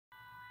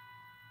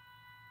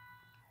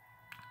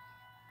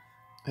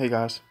Hey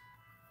guys,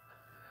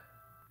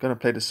 gonna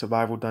play the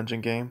survival dungeon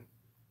game.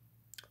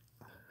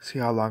 See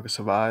how long I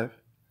survive.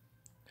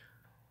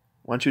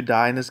 Once you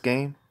die in this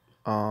game,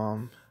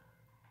 um,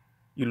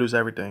 you lose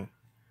everything.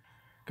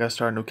 Gotta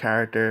start a new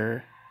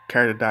character.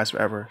 Character dies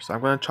forever. So I'm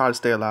gonna try to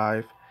stay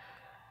alive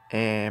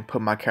and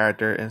put my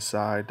character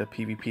inside the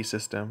PvP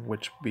system,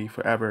 which will be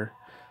forever.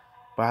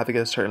 But I have to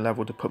get a certain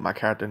level to put my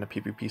character in the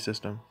PvP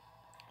system.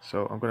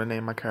 So I'm gonna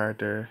name my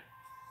character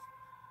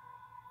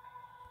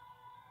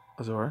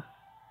Azor.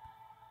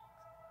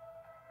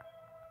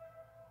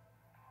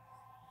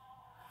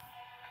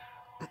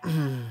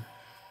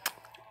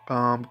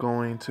 I'm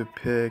going to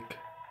pick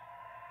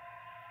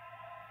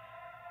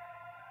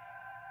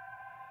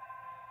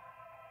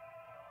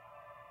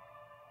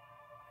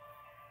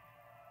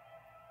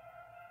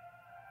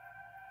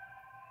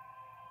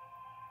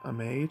a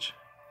mage.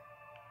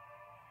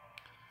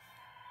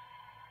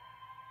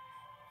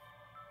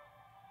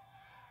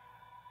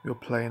 We'll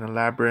play in a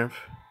labyrinth.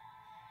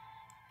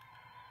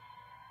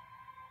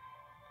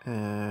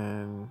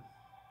 And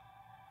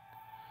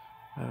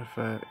matter of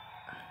fact,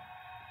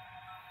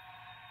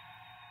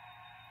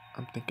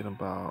 I'm thinking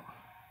about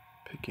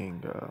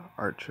picking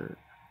Archer.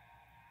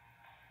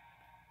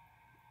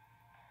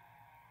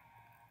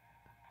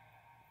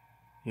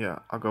 Yeah,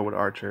 I'll go with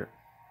Archer.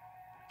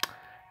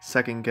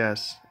 Second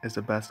guess is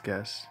the best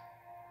guess.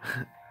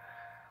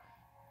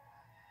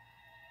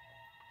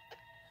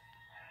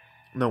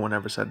 No one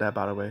ever said that,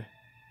 by the way.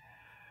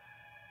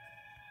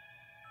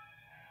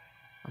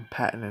 I'm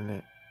patenting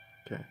it.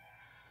 Okay.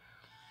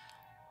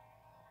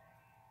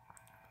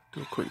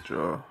 Do a quick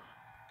draw.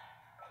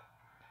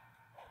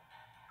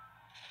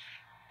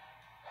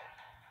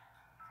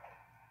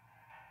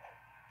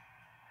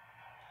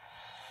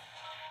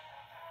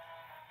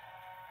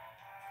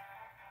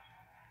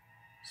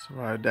 So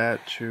ride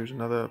that, choose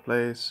another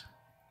place.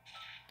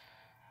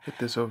 Hit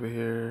this over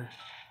here.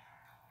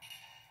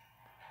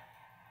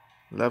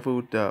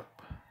 Leveled up.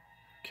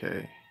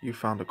 Okay. You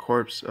found the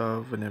corpse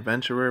of an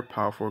adventurer.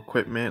 Powerful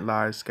equipment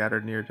lies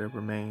scattered near the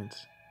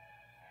remains.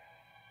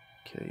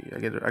 Okay, I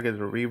get a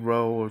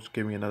reroll, which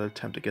give me another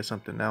attempt to get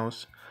something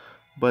else.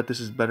 But this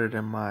is better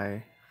than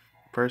my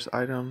first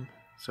item,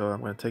 so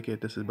I'm gonna take it.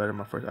 This is better than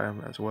my first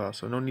item as well.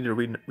 So no need to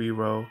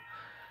reroll.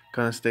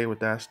 Gonna stay with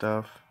that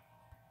stuff.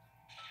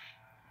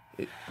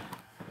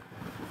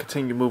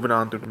 Continue moving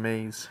on through the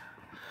maze.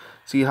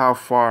 See how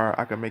far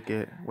I can make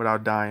it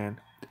without dying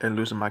and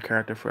losing my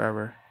character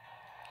forever.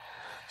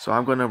 So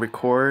I'm gonna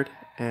record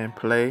and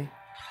play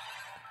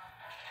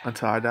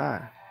until I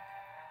die.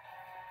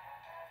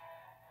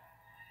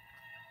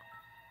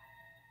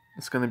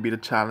 It's gonna be the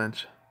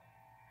challenge.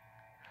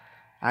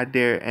 I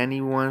dare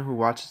anyone who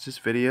watches this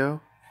video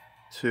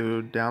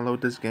to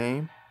download this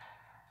game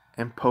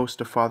and post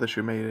the farthest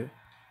you made it.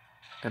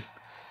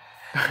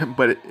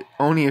 But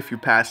only if you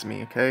pass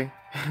me, okay?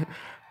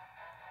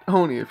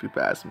 Only if you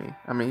pass me.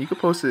 I mean, you could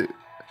post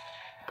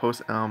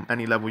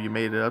any level you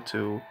made it up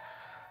to,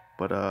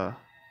 but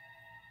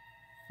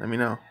let me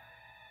know.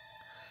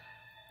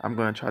 I'm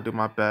gonna try to do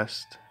my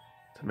best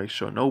to make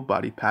sure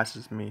nobody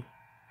passes me.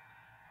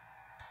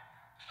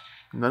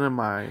 None of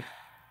my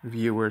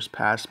viewers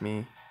pass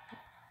me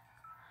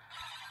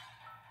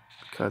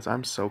because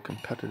I'm so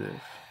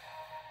competitive.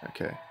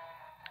 Okay.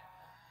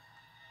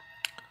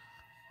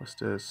 What's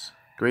this?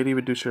 Greatly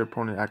reduce your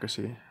opponent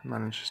accuracy. I'm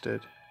not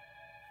interested.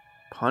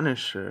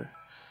 Punisher.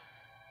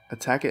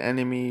 Attack an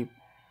enemy.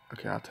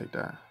 Okay, I'll take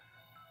that.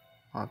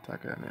 I'll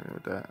attack an enemy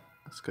with that.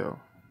 Let's go.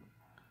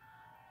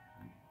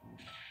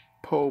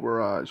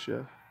 Pulverize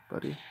ya,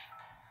 buddy.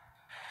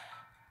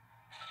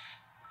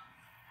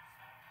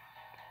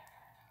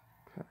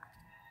 Okay.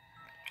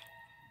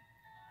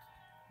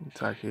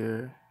 Attack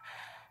here.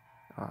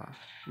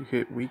 You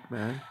hit weak,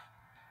 man.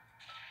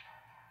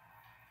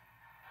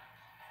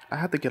 I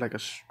have to get like a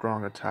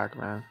strong attack,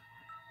 man.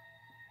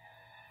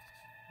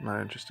 I'm not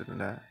interested in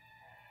that.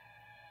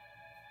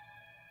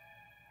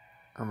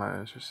 I'm not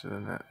interested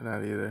in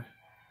that either.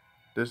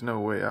 There's no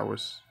way I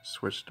was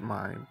switched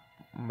my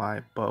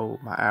bow,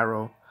 my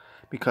arrow,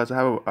 because I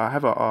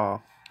have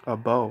a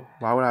bow.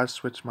 Why would I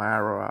switch my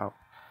arrow out?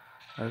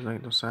 That doesn't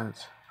make no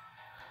sense.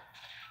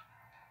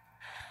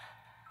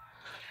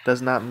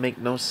 Does not make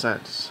no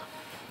sense.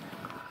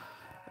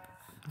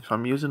 If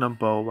I'm using a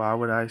bow, why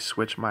would I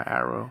switch my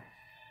arrow?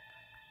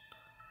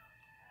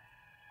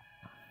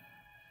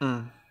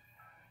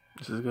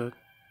 This is good.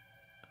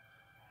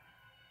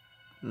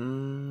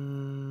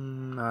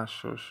 Not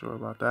so sure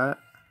about that.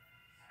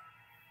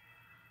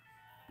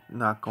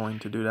 Not going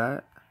to do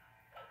that.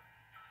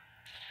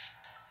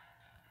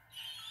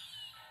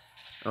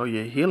 Oh,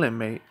 you're healing,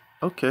 mate.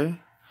 Okay.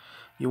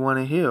 You want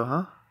to heal,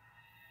 huh?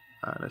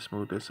 Alright, let's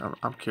move this.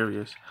 I'm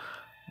curious.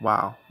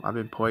 Wow, I've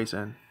been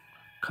poisoned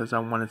because I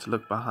wanted to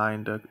look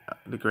behind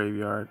the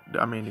graveyard.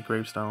 I mean the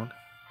gravestone.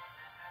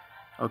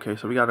 Okay,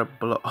 so we got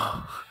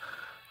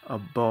a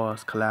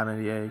boss,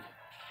 Calamity Egg.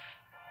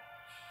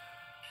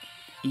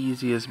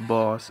 Easiest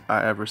boss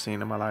I ever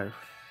seen in my life.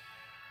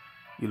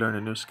 You learn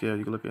a new skill.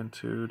 You can look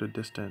into the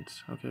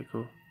distance. Okay,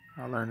 cool.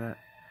 I'll learn that.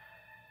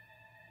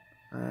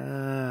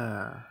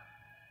 Ah.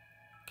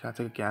 Can I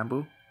take a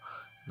gamble?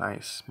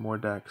 Nice. More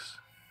decks.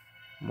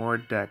 More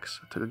decks.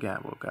 I took a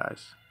gamble,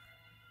 guys.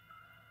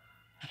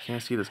 I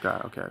can't see this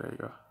guy. Okay, there you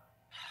go.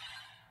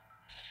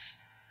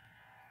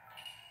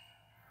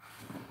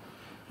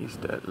 He's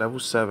dead. Level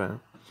 7.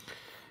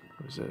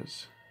 What is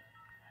this?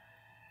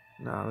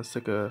 Nah, let's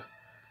take a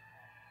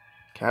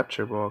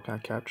capture ball. Can I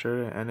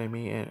capture an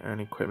enemy and earn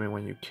equipment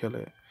when you kill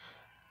it?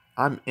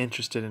 I'm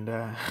interested in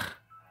that.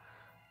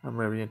 I'm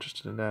very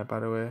interested in that, by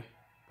the way.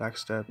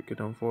 Backstep, you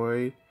can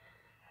avoid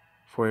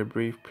for a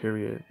brief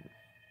period.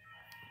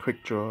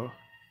 Quick draw.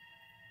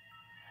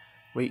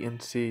 Wait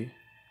and see.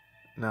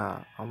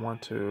 Nah, I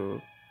want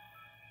to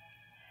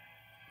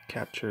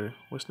capture.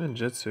 What's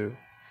ninjutsu?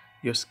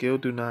 Your skill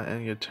do not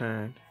end your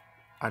turn.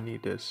 I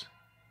need this.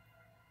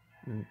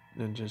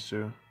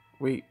 Ninjutsu.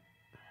 Wait.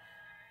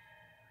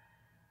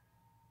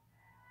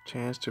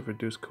 Chance to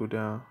reduce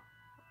cooldown.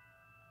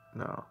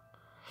 No.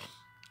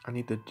 I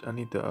need the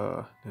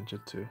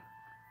ninjutsu.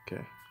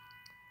 Okay.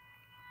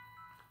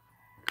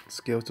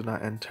 Skills do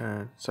not end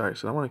turn. Sorry,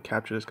 so I want to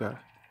capture this guy.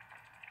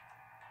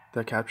 Did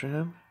I capture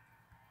him?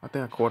 I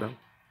think I caught him.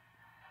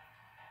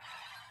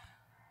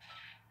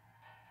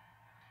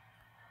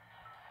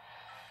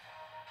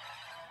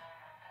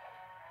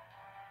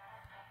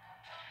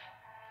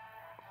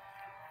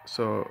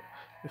 So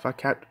if I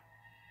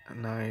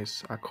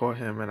nice, I caught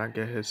him and I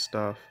get his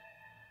stuff.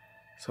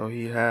 So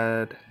he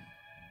had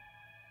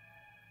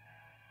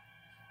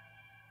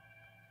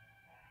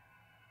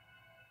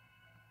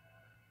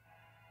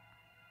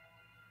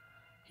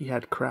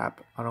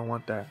crap. I don't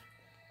want that.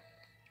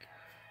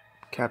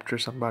 Capture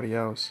somebody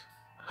else.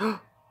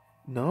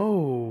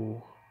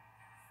 No.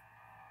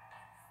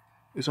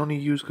 It's only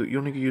used. You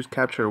only can use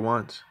capture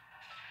once.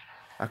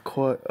 I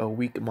caught a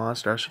weak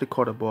monster. I should have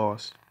caught a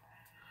boss.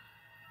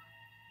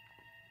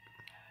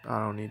 I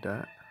don't need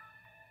that.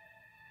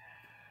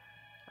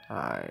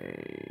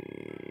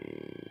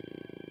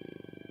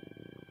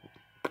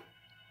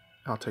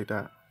 I'll take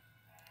that.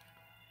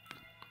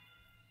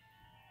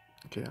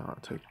 Okay, I'll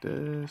take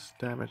this.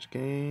 Damage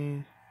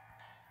gain.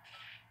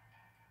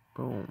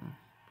 Boom.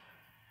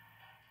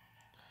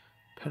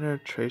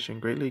 Penetration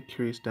greatly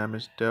increase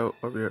damage dealt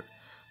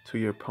to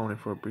your opponent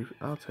for a brief.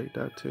 I'll take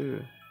that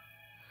too.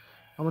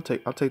 I'll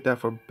take that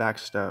for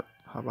backstep.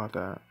 How about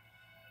that?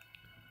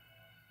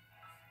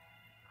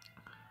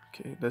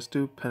 Okay, let's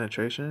do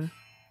penetration.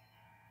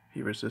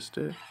 He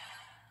resisted.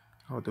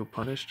 I'll do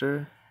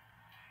punisher.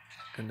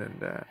 And then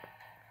that.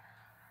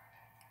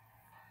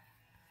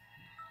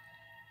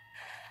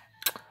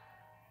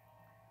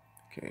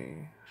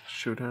 Okay,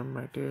 shoot him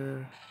right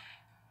there.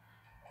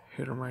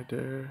 Hit him right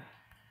there.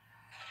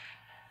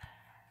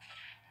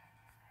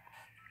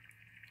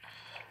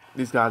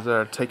 These guys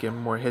are taking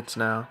more hits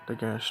now. They're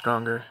getting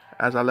stronger.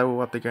 As I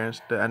level up, the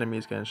enemy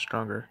is getting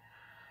stronger.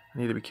 I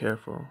need to be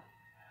careful.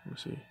 Let me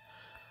see.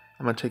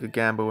 I'm gonna take a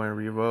gamble and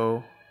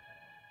reroll.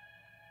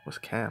 What's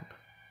camp?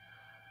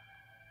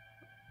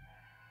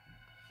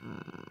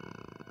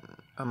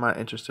 I'm not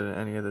interested in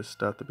any of this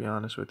stuff, to be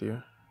honest with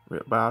you.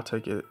 But I'll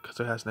take it because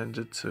it has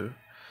ninjutsu.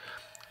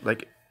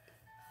 Like,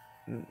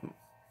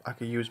 I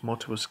can use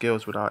multiple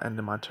skills without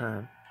ending my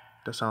turn.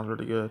 That sounds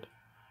really good.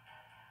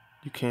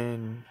 You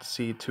can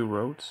see 2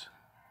 roads.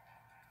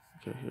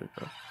 Okay, here we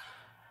go.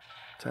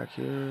 Attack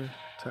here,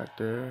 attack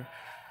there.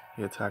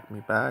 He attacked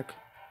me back.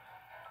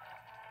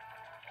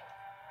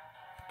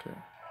 Okay,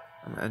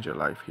 I'm gonna end your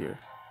life here.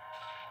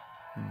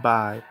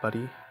 Bye,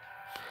 buddy.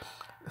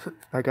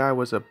 That guy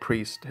was a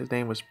priest. His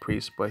name was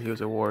Priest, but he was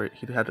a warrior.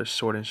 He had a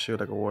sword and shield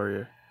like a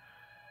warrior.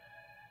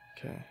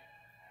 Okay.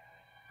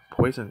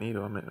 Poison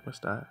needle, I mean, what's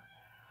that?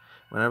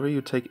 Whenever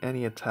you take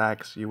any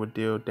attacks, you would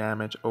deal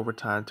damage over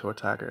time to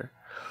attacker.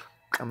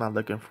 I'm not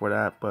looking for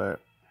that,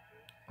 but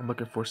I'm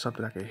looking for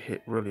something I can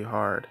hit really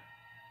hard.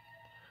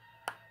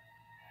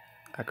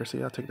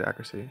 Accuracy, I'll take the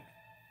accuracy.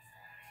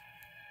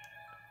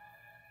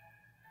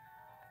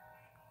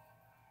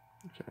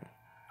 Okay.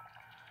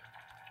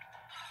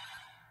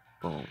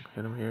 Boom,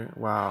 hit him here.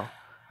 Wow,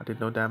 I did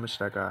no damage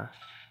to that guy.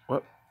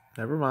 Whoop,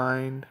 never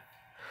mind.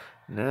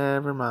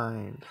 Never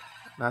mind.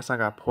 Last time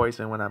I got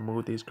poisoned when I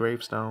moved these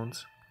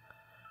gravestones.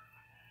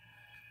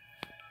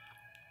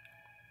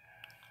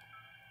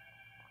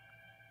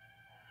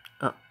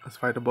 Let's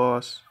fight the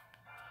boss.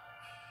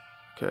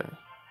 Okay.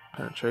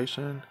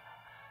 Penetration.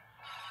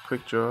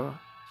 Quick draw.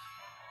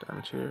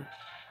 Damage here.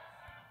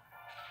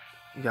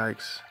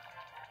 Yikes.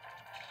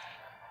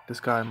 This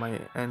guy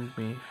might end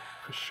me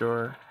for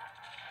sure.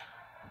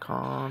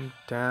 Calm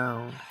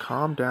down.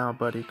 Calm down,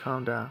 buddy.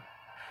 Calm down.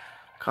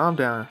 Calm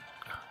down.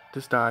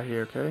 Just die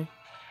here, okay?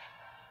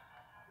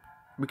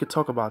 We could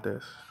talk about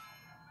this.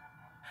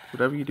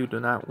 Whatever you do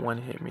not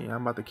one-hit me.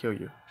 I'm about to kill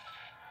you.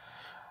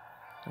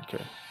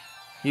 Okay.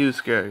 He was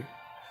scary.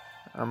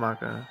 I'm not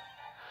gonna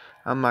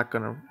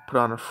put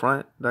on the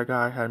front. That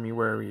guy had me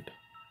worried.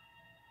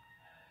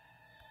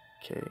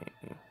 Okay.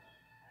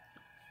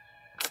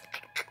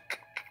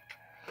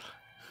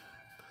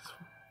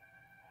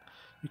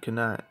 You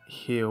cannot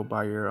heal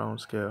by your own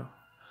skill.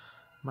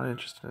 I'm not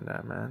interested in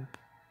that, man.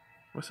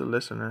 What's a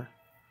listener?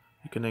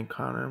 You can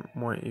encounter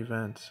more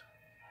events.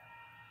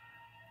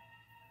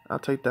 I'll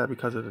take that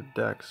because of the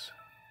dex.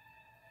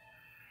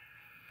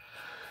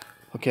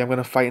 Okay, I'm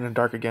gonna fight in the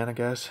dark again, I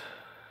guess.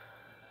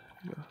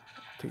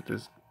 Take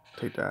this.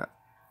 Take that.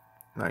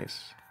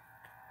 Nice.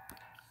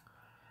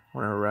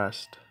 Wanna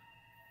rest.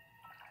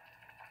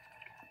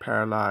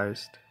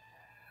 Paralyzed.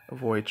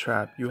 Avoid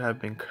trap. You have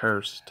been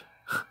cursed.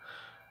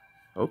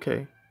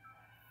 Okay.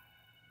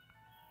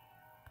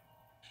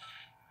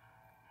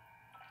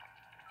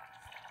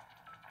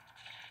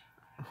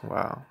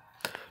 Wow.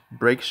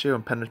 Break shield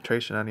and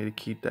penetration. I need to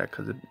keep that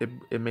because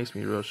it makes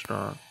me real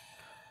strong.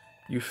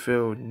 You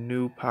feel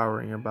new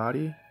power in your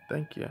body.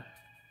 Thank you.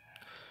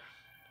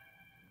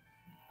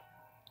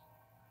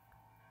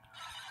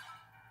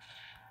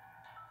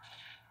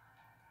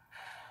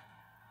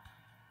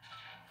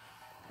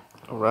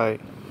 All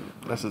right.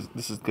 This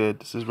is good.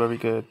 This is very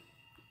good.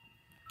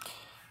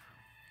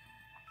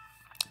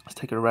 Let's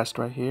take a rest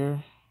right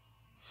here.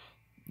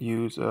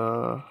 Use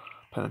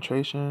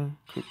penetration,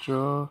 quick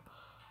draw,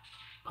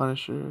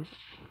 punisher,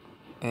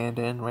 and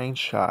then range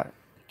shot.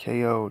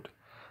 KO'd.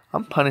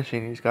 I'm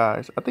punishing these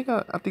guys. I think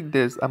I'm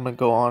gonna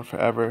go on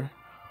forever.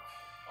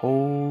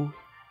 Holy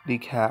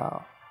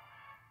cow.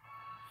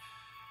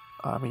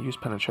 I'm gonna use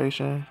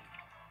penetration.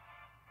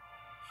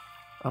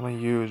 I'm gonna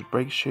use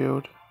break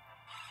shield.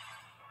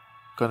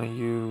 Gonna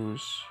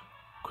use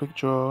quick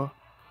draw.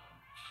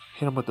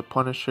 Hit him with the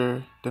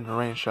punisher, then the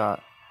range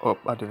shot. Oh,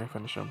 I didn't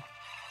finish him.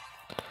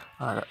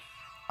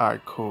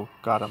 Alright, cool.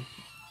 Got him.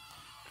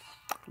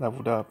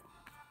 Leveled up.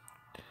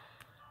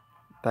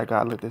 That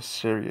guy looked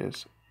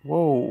serious.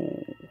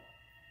 Whoa.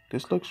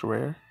 This looks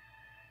rare.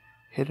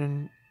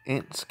 Hidden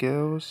int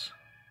skills.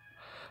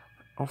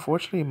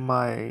 Unfortunately,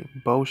 my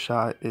bow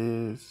shot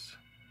is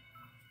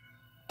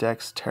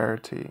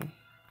dexterity.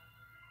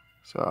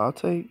 So I'll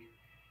take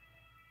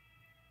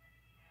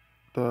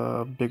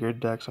the bigger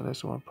dex on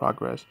this one.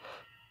 Progress.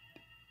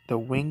 The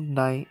winged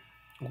knight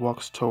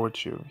walks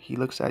towards you. He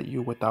looks at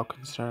you without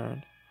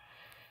concern.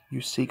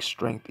 You seek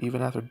strength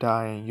even after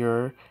dying.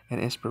 You're an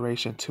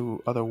inspiration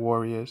to other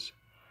warriors.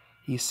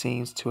 He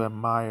seems to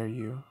admire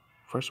you.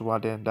 First of all, I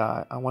didn't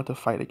die. I want to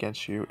fight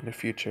against you in the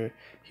future.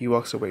 He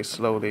walks away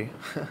slowly.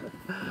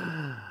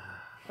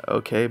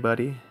 Okay,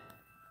 buddy.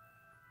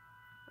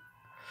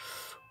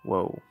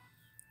 Whoa.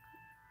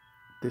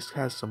 This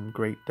has some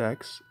great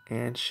dex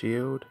and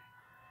shield.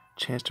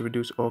 Chance to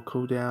reduce all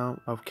cooldown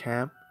of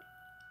camp.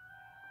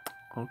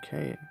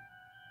 Okay.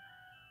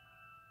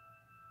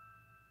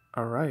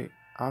 Alright.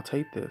 I'll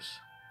take this.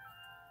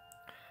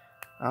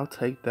 I'll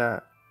take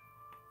that.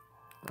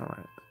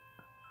 Alright.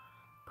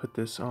 Put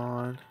this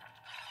on.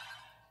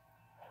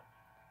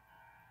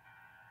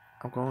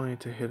 I'm going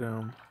to hit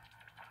him.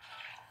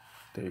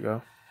 There you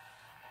go.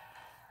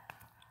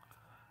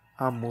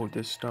 I'll move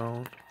this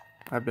stone.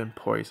 I've been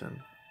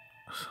poisoned,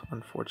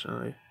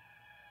 unfortunately.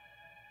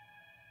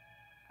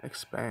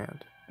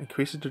 Expand.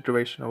 Increases the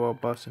duration of all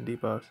buffs and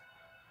debuffs.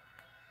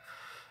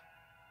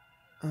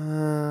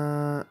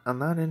 I'm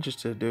not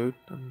interested, dude.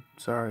 I'm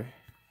sorry.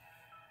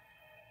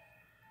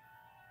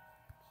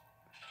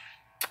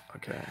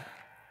 Okay.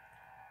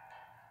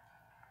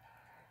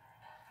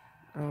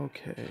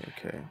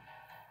 Okay.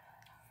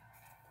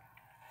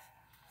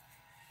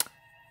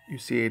 You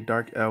see a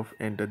dark elf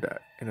in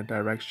the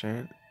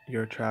direction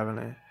you're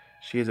traveling.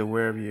 She is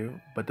aware of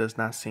you, but does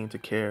not seem to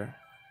care.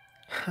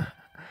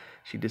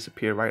 She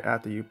disappeared right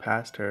after you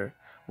passed her.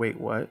 Wait,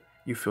 what?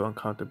 You feel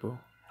uncomfortable.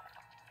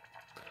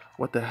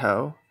 What the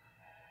hell?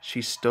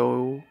 She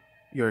stole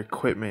your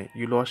equipment.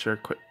 You lost your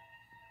equipment.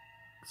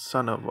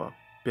 Son of a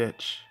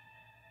bitch.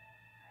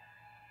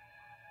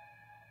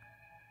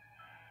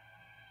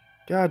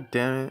 God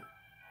damn it.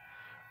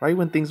 Right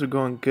when things were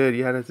going good,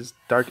 you had this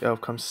dark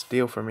elf come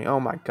steal from me. Oh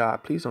my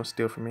god, please don't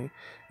steal from me.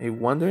 A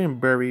wandering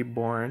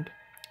BuriedBornes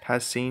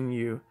has seen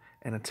you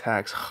and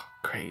attacks. Oh,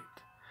 great.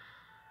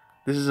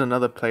 This is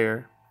another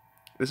player.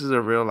 This is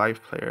a real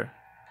life player.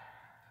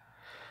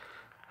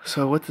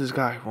 So what does this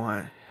guy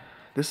want?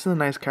 This is a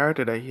nice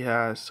character that he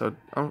has. So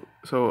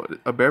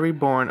a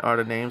BuriedBornes are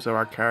the names of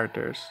our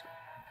characters.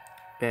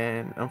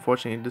 And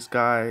unfortunately, this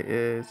guy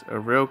is a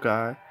real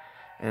guy.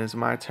 And it's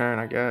my turn,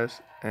 I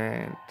guess.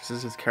 And this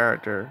is his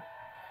character.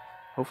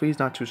 Hopefully he's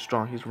not too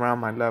strong. He's around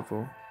my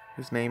level.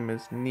 His name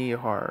is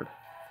Neahard.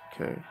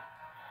 Okay.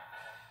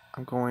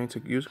 I'm going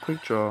to use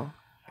quick draw.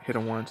 Hit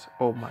him once.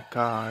 Oh my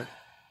god.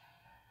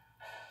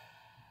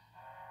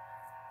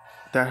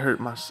 That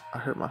hurt I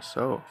hurt my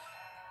soul.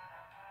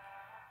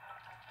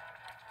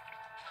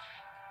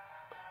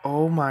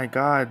 Oh my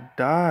god,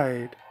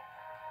 died.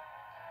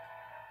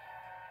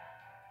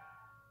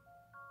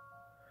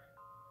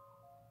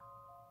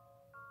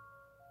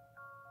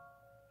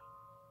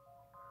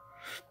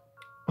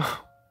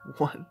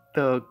 What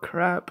the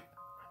crap?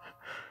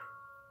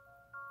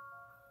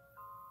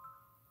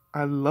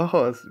 I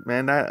lost,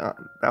 man.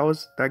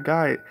 That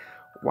guy.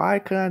 Why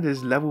couldn't I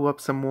just level up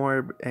some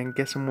more and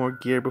get some more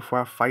gear before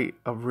I fight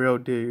a real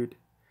dude?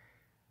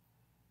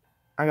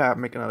 I gotta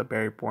make another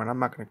BuriedBornes. I'm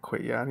not gonna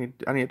quit yet. I need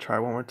to try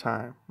one more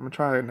time. I'm gonna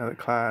try another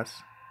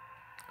class.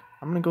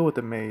 I'm gonna go with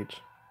the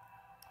mage.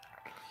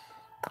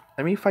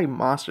 Let me fight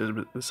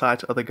monsters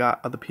besides other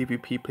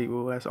PvP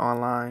people that's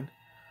online.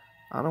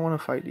 I don't want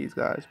to fight these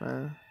guys,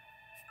 man.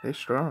 They're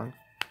strong.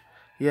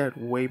 He had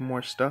way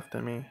more stuff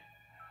than me.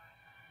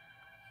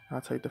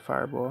 I'll take the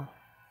fireball.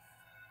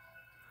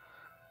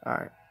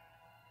 Alright.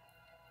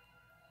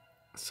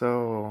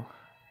 So,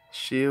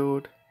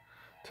 shield,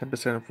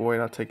 10% void,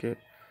 I'll take it.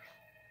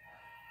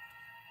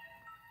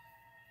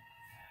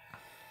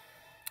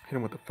 Hit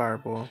him with the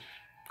fireball.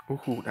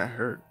 Ooh, that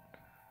hurt.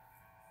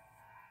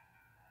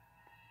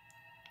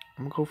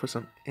 I'm gonna go for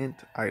some int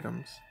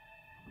items.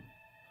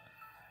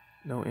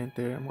 No int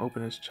there. I'm gonna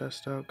open his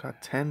chest up.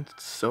 Got 10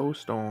 soul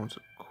stones.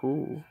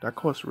 Cool. That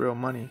costs real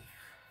money.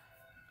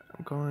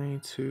 I'm going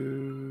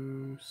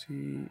to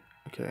see.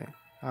 Okay,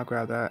 I'll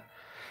grab that.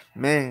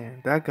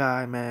 Man, that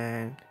guy,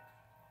 man.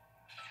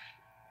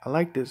 I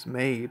like this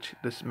mage.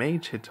 This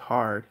mage hits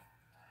hard.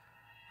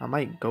 I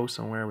might go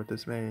somewhere with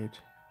this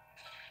mage.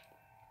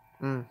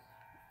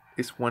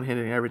 It's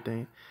one-hitting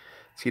everything.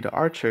 See, the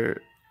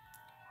archer,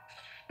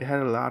 it had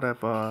a lot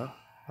of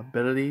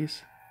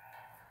abilities,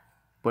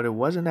 but it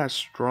wasn't that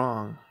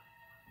strong.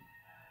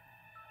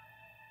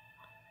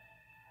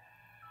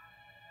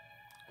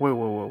 Wait,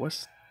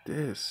 what's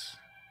this?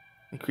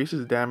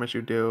 Increases damage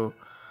you deal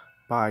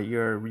by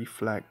your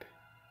reflect.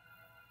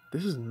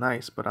 This is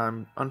nice, but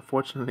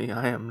unfortunately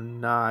I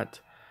am not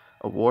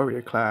a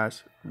warrior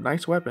class.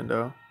 Nice weapon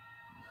though,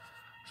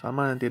 so I'm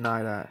gonna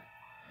deny that.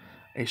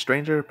 A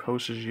stranger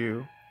approaches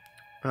you.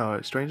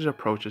 Stranger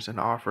approaches and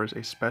offers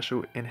a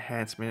special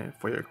enhancement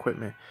for your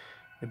equipment.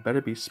 It better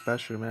be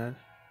special, man.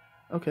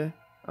 Okay,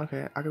 I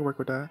can work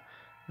with that.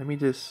 Let me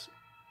just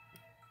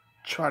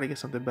try to get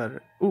something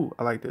better. Ooh,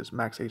 I like this.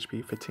 Max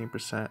HP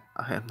 15%.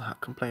 I am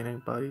not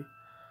complaining, buddy.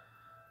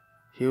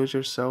 Heals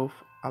yourself.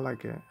 I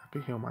like it. I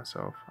can heal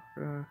myself.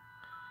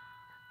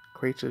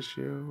 Creates a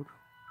shield.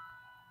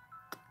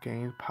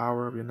 Gain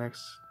power of your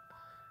next.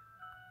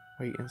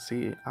 Wait and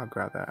see. I'll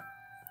grab that.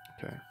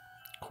 Okay.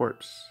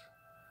 Corpse.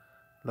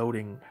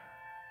 Loading.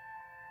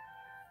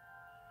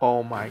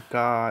 Oh my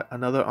god.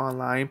 Another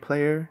online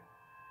player?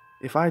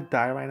 If I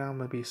die right now, I'm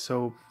gonna be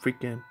so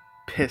freaking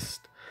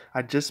pissed.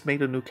 I just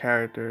made a new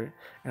character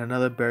and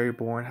another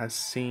BuriedBornes has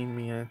seen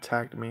me and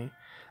attacked me.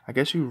 I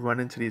guess you run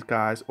into these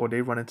guys or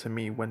they run into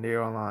me when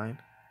they're online.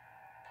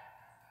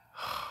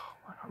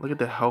 Look at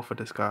the health of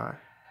this guy.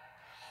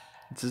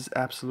 This is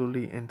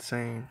absolutely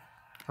insane.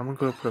 I'm gonna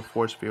go put a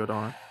force field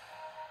on.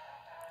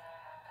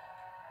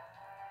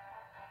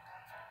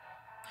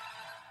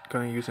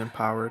 Gonna use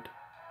empowered.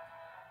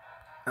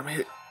 I'm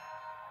hit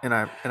and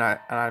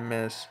I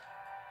miss.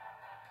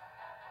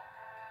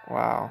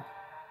 Wow.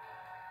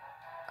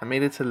 I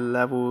made it to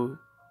level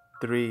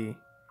 3.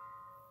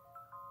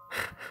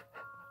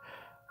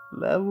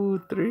 Level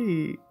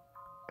 3.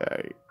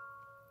 Alright.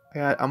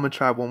 I'm gonna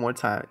try one more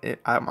time.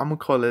 I'm gonna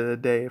call it a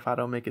day if I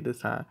don't make it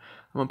this time.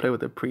 I'm gonna play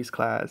with the priest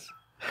class.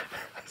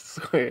 I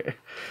swear.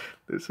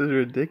 This is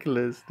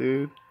ridiculous,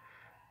 dude.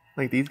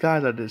 Like, these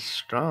guys are just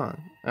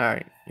strong.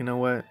 Alright, you know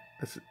what?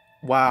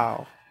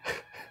 Wow.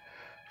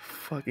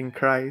 Fucking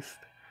Christ.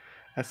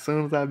 As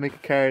soon as I make a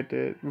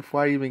character,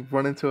 before I even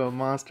run into a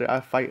monster, I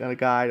fight a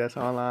guy that's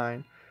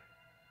online.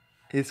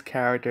 His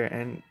character,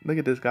 and look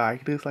at this guy.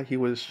 He looks like he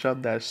would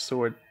shove that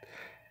sword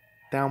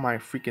down my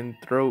freaking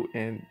throat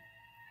and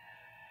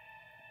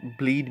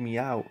bleed me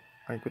out.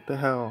 Like, what the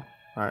hell?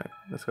 Alright,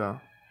 let's go.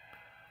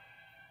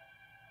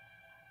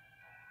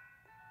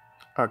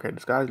 Okay,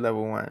 this guy's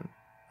level 1.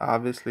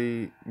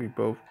 Obviously, we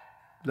both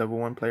level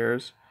 1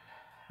 players.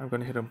 I'm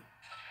gonna hit him.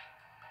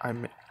 I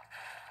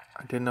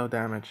did no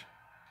damage.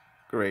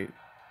 Great.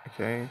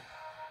 Okay.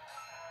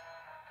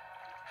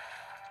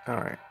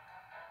 Alright.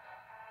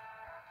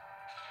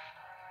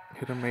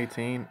 Hit him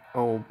 18.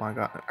 Oh my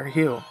god. I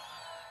heal.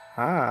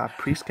 Ah,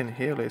 priest can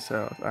heal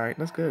themselves. Alright,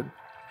 that's good.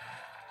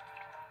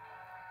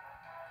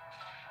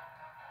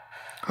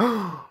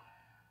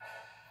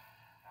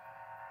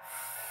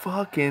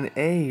 Fucking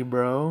A,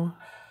 bro.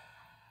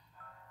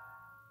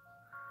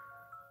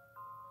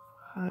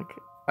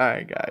 Okay.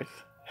 Alright, guys.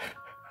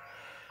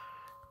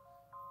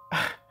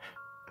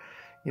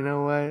 You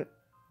know what?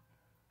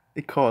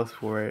 It calls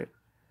for it.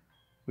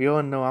 We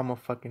all know I'm a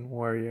fucking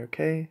warrior,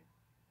 okay?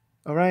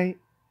 Alright?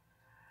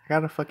 I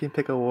gotta fucking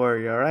pick a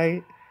warrior,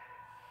 alright?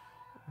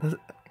 I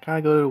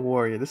gotta go to the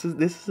warrior. This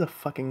is a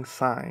fucking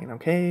sign,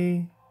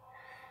 okay?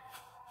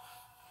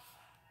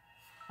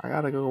 I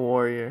gotta go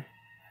warrior.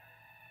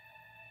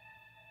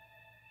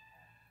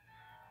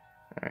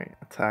 Alright,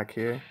 attack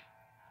here.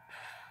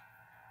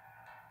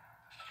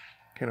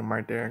 Hit him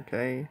right there,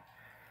 okay?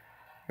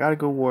 Gotta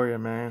go warrior,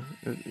 man.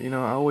 You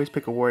know, I always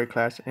pick a warrior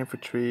class,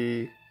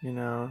 infantry, you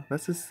know.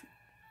 Let's just...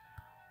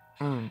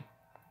 Got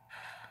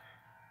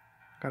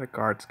a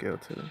guard skill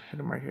too. Hit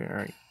him right here,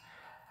 alright.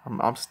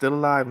 I'm still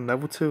alive. I'm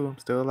level 2. I'm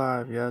still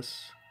alive,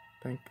 yes.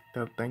 I'm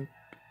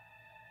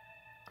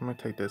gonna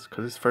take this,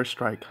 because it's first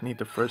strike. I need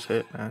the first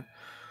hit, man.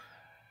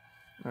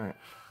 Alright.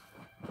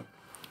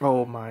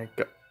 Oh my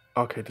god.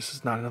 Okay, this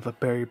is not another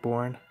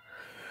BuriedBornes.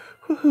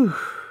 Whew.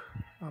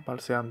 I'm about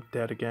to say I'm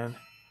dead again.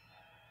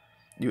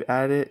 You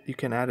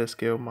can add a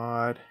skill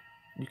mod.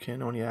 You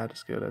can only add a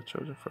skill that's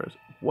chosen first.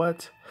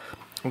 What?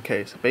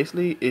 Okay, so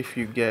basically if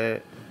you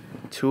get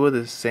two of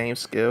the same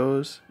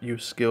skills, you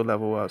skill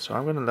level up. So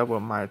I'm gonna level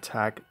up my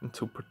attack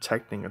into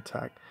protecting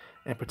attack.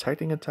 And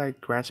protecting attack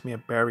grants me a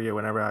barrier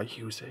whenever I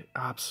use it.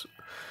 Oh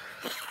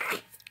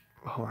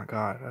my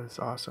god, that is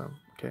awesome.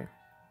 Okay.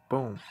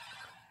 Boom.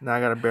 Now I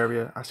got a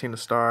barrier. I seen the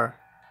star.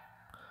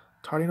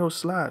 Tornado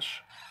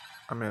slash.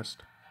 I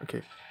missed.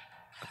 Okay.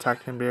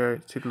 Attack him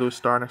there. See the little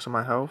star next to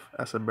my health?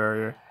 That's a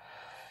barrier.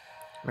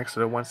 Next to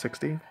the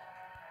 160. I'm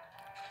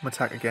gonna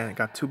attack again. I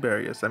got two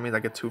barriers. That means I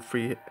get two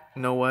free. You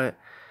know what?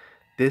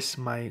 This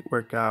might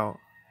work out.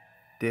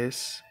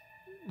 This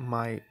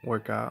might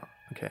work out.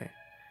 Okay.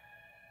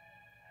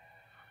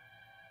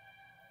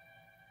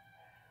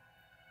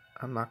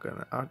 I'm not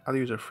gonna. I'll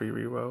use a free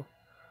reroll.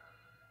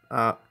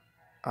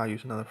 I'll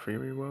use another free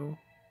reroll.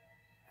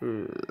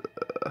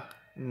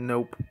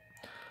 Nope.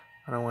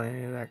 I don't want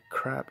any of that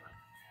crap.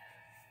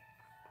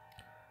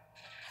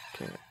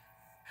 Okay.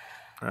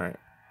 Alright.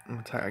 I'm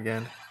gonna attack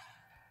again.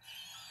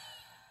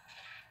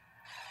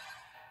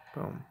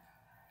 Boom.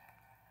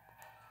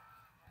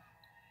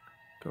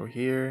 Go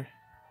here.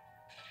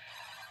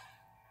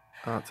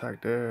 I'll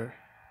attack there.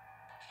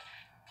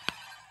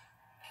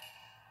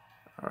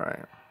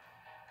 Alright.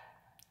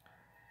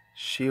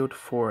 Shield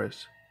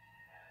Force.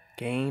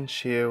 Gain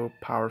shield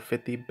power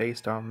 50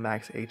 based on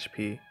max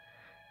HP.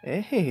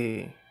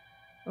 Hey.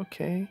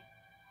 Okay.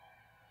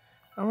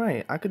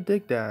 Alright, I could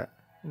dig that,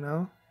 you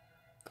know?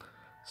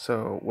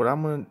 So what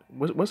I'm gonna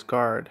what's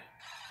guard?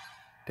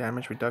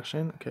 Damage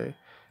reduction, okay.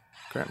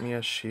 Grant me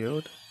a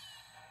shield.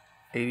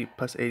 80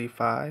 plus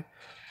 85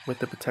 with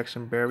the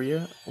protection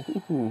barrier.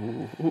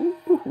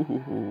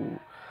 Ooh.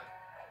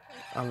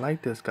 I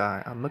like this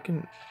guy. I'm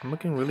looking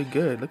really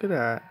good. Look at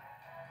that.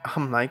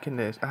 I'm liking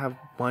this. I have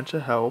a bunch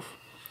of health,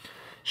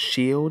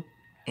 shield,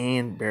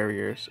 and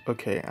barriers.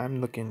 Okay, I'm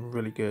looking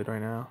really good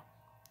right now.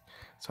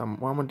 So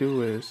what I'm gonna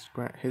do is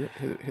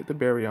hit the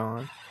barrier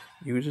on,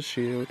 use a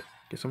shield,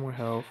 get some more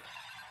health,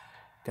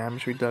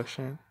 damage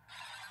reduction.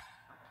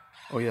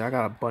 Oh yeah, I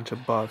got a bunch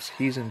of buffs.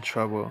 He's in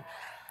trouble.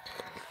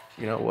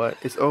 You know what?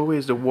 It's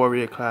always the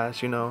warrior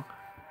class, you know.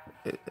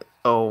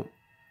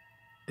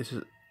 It's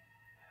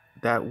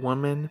that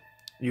woman.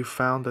 You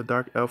found the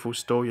dark elf who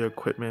stole your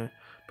equipment,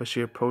 but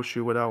she approached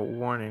you without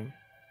warning.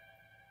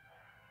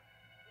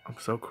 I'm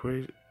so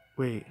crazy.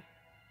 Wait.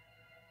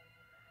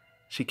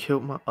 She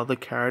killed my other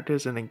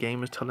characters and the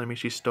game is telling me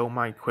she stole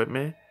my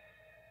equipment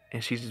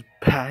and she's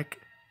back.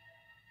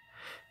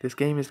 This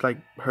game is like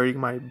hurting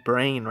my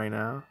brain right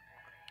now.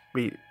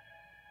 Wait,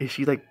 is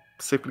she like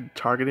specifically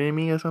targeting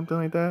me or something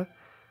like that?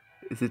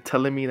 Is it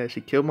telling me that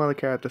she killed my other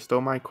character,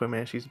 stole my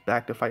equipment, and she's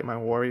back to fight my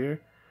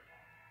warrior?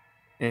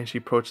 And she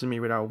approaches me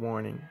without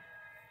warning.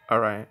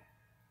 Alright.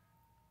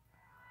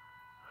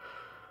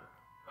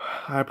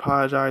 I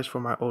apologize for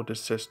my older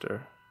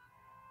sister.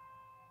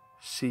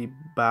 She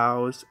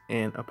bows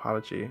in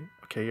apology.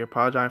 Okay, you're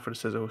apologizing for the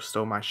sister who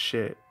stole my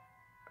shit.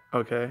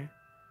 Okay.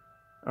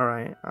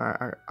 Alright,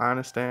 I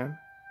understand.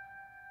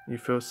 You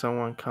feel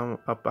someone come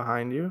up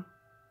behind you?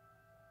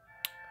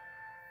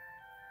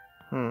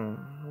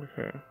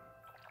 Okay.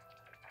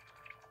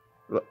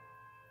 Look,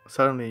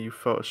 suddenly you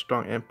felt a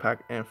strong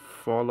impact and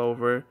fall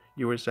over.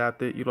 You were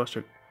zapped. You lost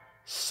your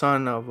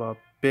son of a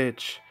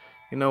bitch.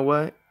 You know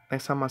what?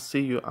 Next time I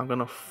see you, I'm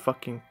gonna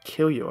fucking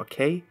kill you,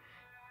 okay?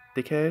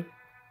 Dickhead?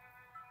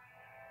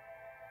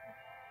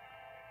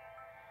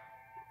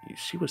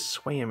 She was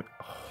swaying.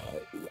 Oh,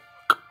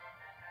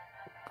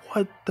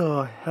 what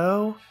the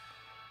hell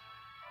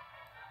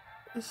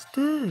is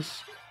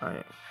this?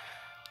 Alright.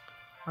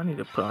 I need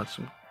to put on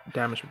some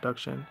damage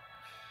reduction.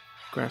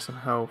 Grant some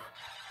health.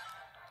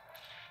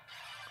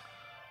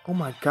 Oh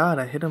my god,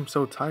 I hit him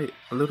so tight.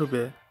 A little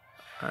bit.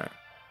 Alright.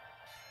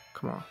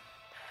 Come on.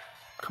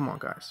 Come on,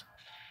 guys.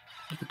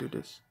 You can do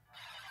this.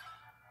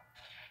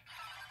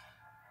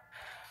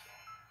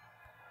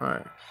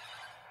 Alright.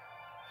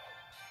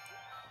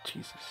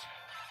 Jesus.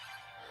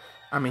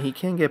 I mean, he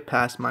can't get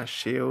past my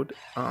shield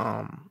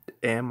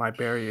and my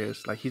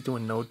barriers. Like, he's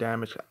doing no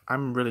damage.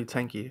 I'm really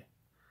tanky.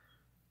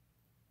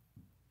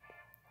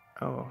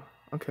 Oh,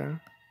 okay.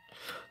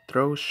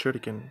 Throw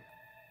shuriken.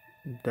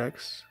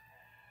 Dex.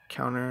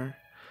 Counter.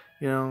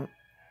 You know,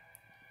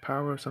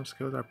 power of some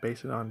skills are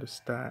based on the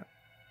stat.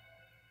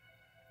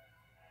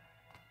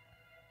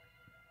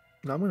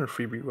 Now I'm going to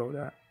free reroll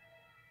that.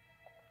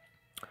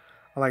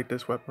 I like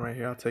this weapon right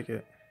here. I'll take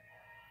it.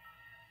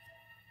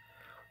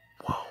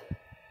 Whoa.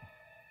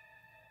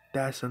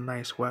 That's a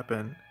nice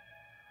weapon.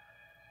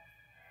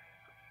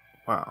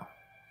 Wow.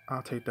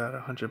 I'll take that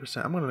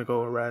 100%. I'm going to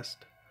go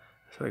rest.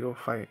 So I go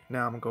fight.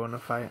 Now I'm going to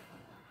fight.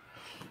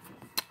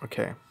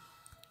 Okay.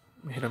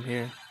 Hit him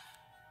here.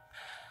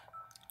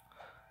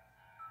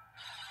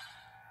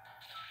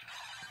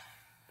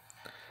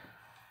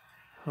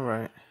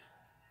 Alright.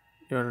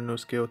 You're on a new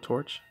skill,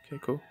 torch. Okay,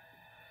 cool.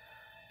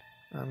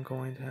 I'm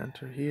going to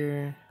enter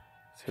here.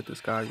 Let's hit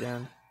this guy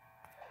again.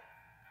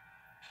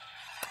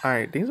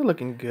 Alright, things are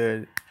looking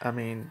good. I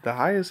mean, the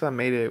highest I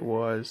made it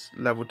was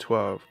level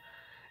 12.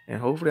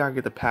 And hopefully I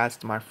get to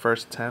pass my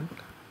first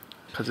attempt.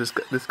 Because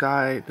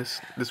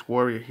this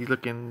warrior, he's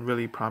looking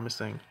really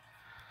promising.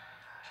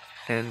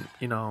 And,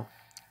 you know,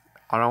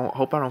 I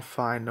don't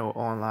find no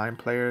online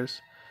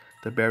players,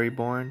 the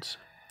BuriedBornes,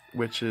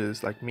 which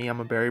is like me. I'm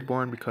a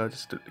BuriedBorn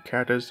because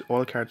all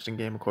the characters in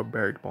the game are called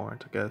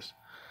BuriedBornes, I guess.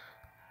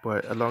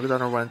 But as long as I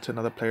don't run into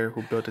another player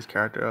who built his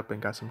character up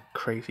and got some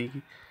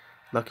crazy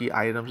lucky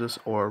items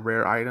or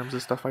rare items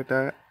and stuff like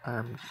that,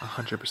 I'm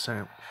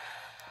 100%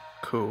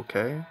 cool.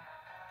 Okay.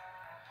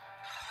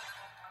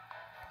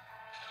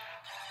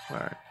 All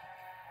right.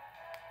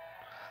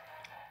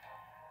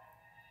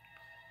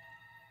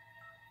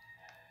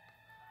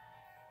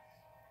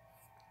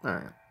 All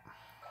right.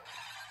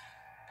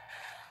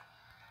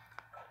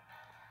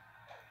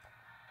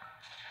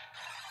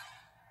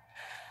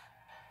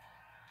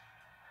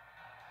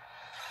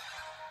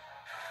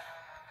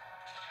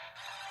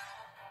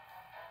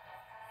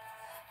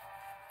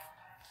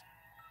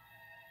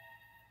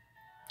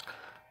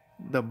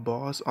 The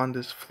boss on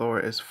this floor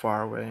is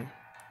far away.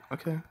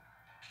 Okay. I'm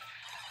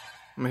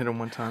gonna hit him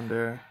one time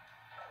there.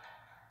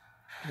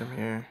 Hit him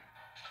here.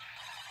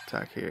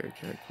 Attack here.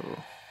 Okay, cool.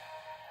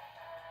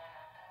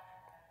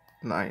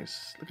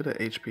 Nice. Look at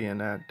the HP in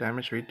that.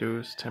 Damage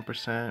reduced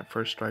 10%.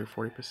 First strike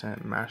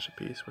 40%.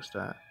 Masterpiece. What's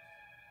that?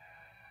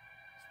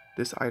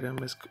 This item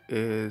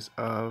is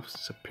of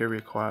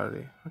superior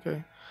quality.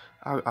 Okay.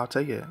 I'll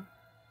take it.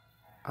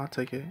 I'll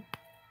take it.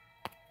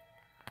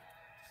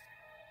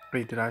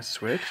 Wait, did I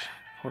switch?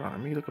 Hold on,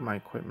 let me look at my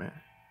equipment.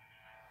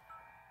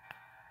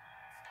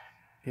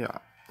 Yeah,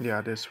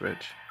 I did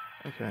switch.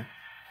 Okay,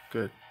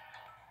 good.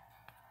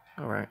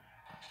 Alright.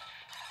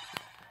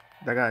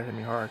 That guy hit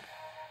me hard.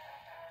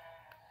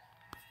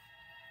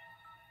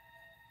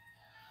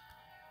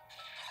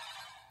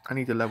 I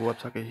need to level up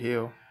so I can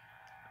heal.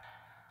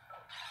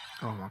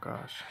 Oh my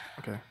gosh.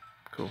 Okay,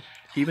 cool.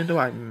 Even though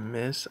I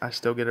miss, I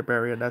still get a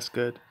barrier. That's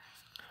good.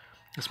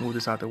 Let's move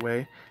this out the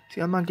way.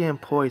 See, I'm not getting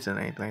poisoned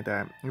or anything like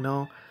that. You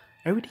know,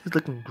 everything's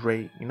looking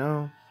great, you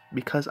know?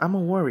 Because I'm a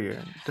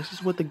warrior. This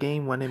is what the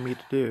game wanted me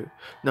to do.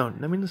 No,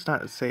 let me just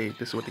not say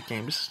this is what the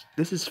game.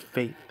 This is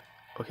faith.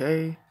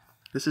 Okay?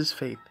 This is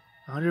faith.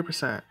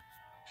 100%.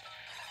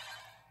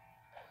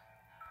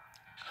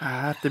 I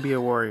have to be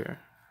a warrior.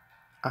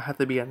 I have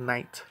to be a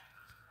knight.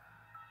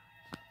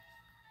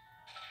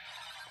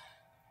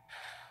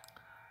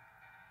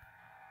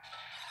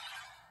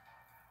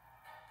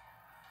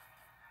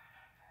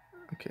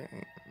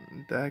 Okay.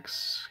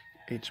 Dex,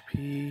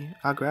 HP.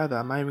 I'll grab that.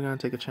 I'm not even gonna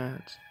take a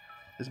chance.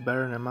 It's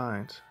better than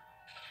mine.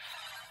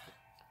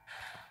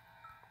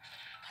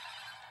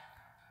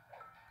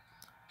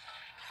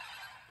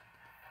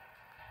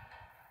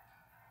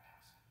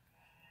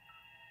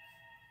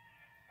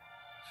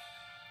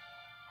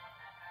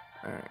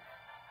 Alright.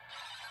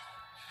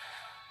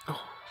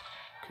 Oh.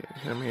 Okay,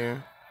 hit him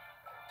here.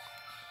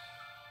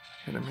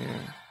 Hit him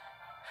here.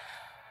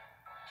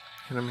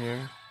 Hit him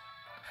here.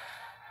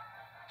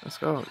 Let's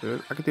go,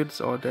 dude. I could do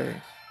this all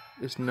day.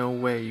 There's no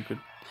way you could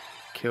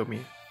kill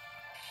me.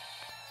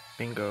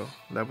 Bingo.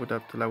 Leveled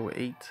up to level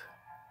 8.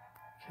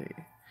 Okay.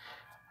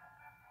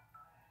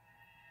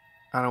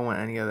 I don't want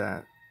any of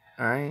that.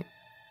 Alright?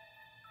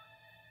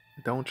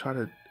 Don't try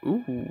to...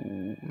 Ooh,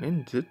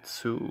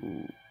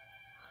 ninjutsu.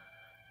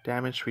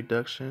 Damage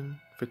reduction,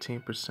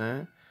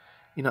 15%.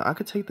 You know, I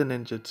could take the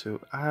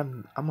ninjutsu.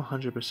 I'm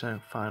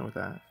 100% fine with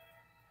that.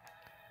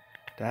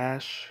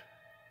 Dash.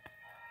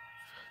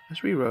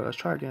 Let's reroll. Let's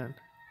try again.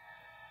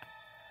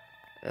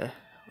 They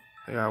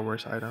got a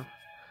worse item.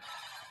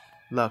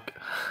 Luck.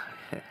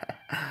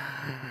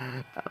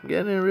 I'm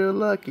getting real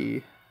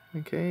lucky.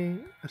 Okay,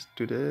 let's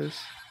do this.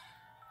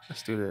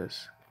 Let's do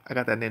this. I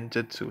got that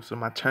ninjutsu, so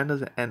my turn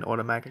doesn't end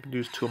automatically. I can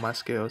use 2 of my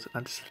skills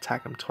and I just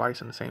attack him twice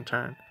in the same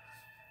turn.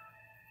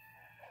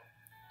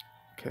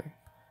 Okay,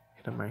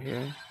 hit him right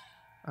here.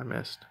 I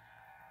missed.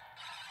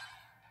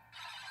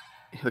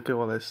 Look at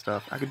all this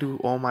stuff. I could do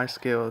all my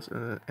skills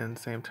in the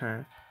same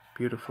turn.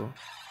 Beautiful.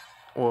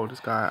 Oh, this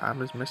guy, I'm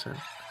just missing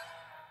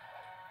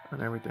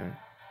on everything.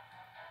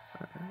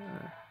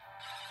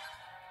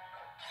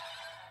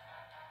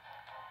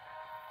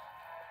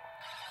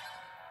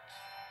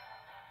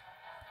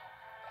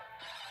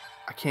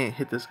 I can't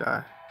hit this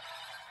guy.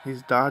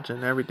 He's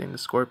dodging everything, the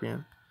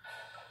scorpion.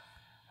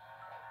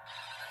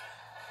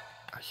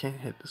 I can't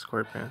hit the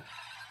scorpion.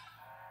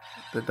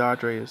 The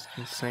dodge rate is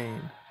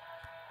insane.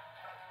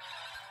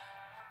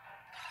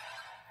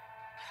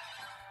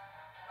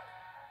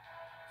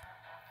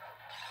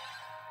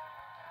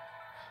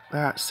 I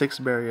got 6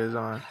 barriers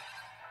on.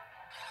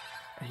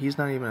 And he's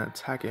not even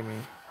attacking me.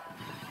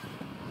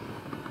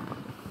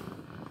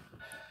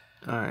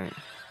 Alright.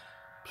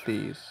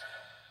 Please.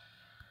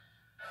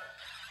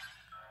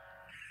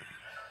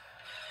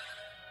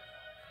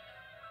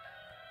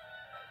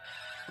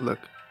 Look,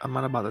 I'm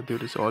not about to do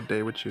this all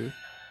day with you.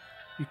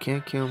 You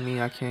can't kill me,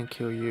 I can't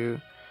kill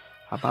you.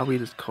 How about we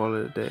just call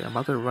it a day? I'm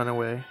about to run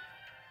away.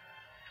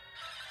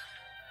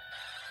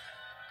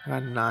 I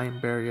got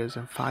 9 barriers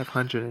and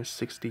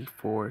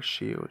 564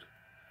 shield.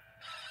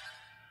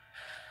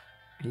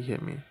 He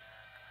hit me.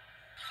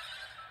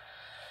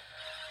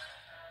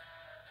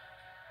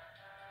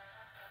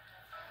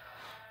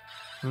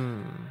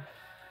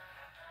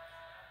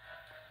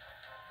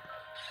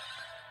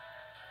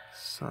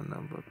 Son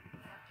of a...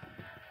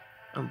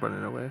 I'm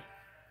running away.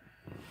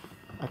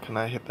 I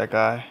cannot hit that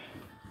guy.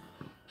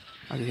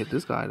 I can hit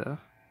this guy though.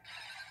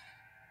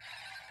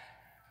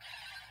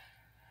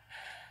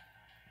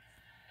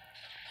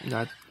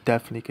 Yeah, I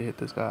definitely can hit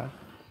this guy.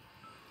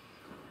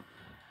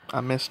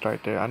 I missed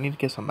right there. I need to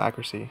get some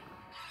accuracy.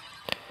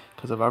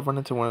 Because if I run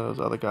into one of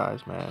those other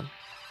guys, man,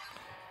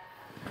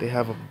 they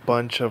have a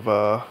bunch of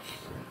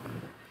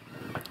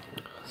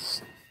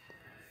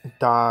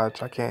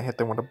dodge. I can't hit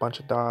them with a bunch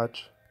of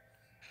dodge.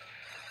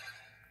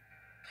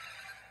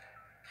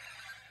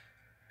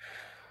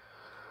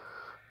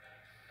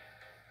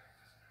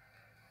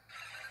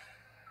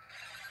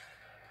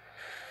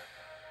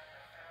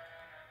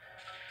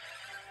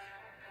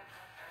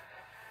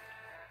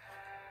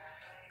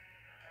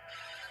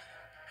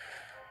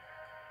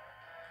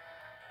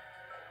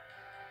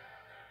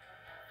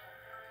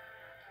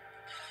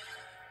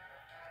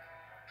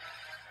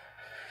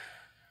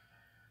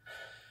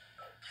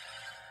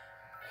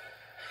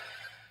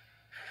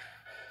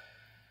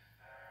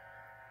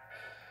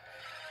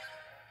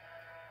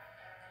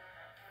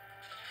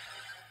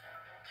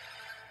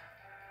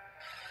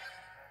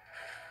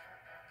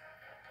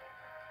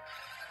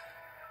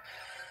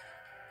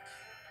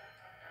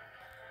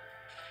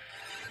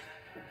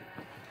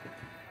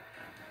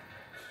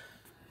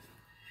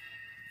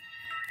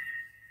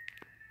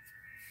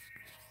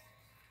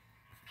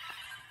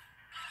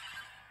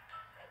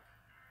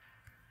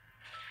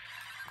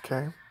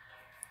 Okay.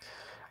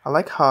 I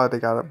like how they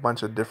got a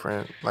bunch of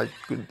different, like,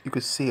 you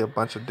could see a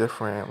bunch of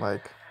different,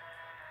 like,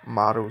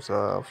 models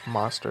of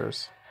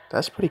monsters.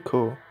 That's pretty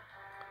cool.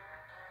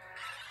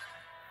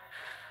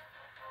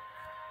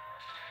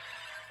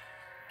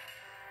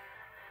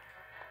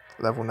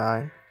 Level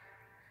 9.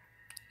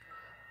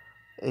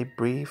 A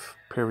brief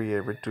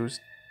period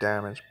reduced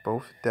damage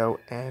both dealt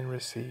and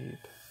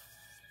received.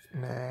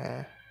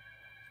 Nah.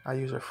 I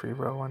use a free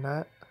roll on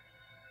that.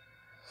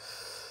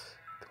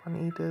 Do I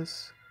need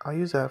this? I'll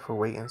use that for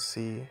wait and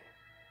see.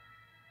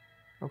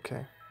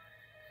 Okay.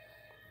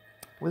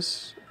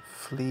 What's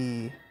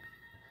flee?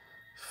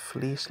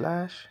 Flee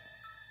slash?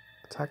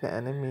 Attack an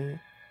enemy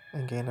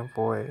and gain a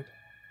void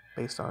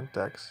based on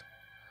dex.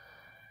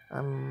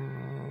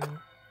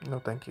 No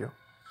thank you.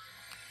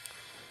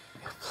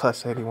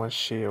 Plus 81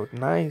 shield.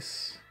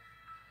 Nice.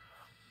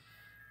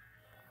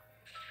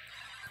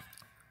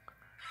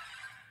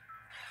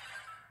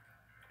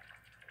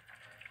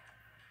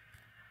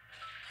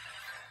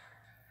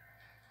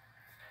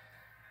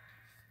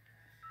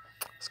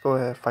 Let's go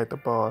ahead and fight the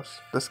boss.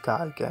 This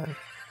guy again.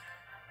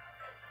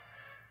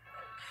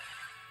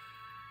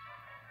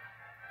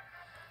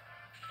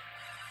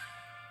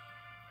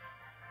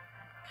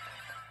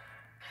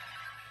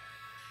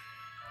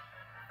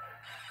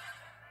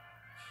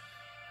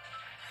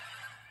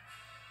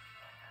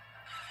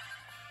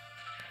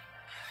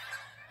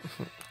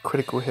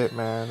 Critical hit,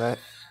 man. That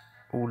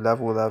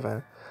level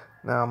 11.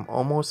 Now I'm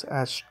almost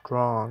as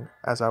strong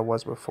as I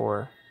was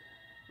before.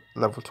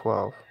 Level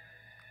 12.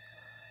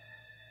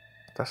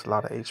 That's a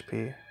lot of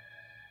HP.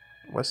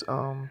 What's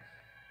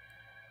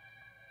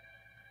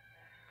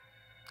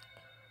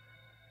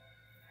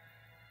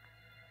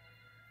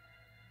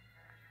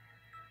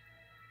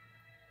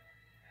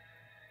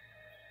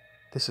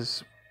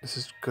This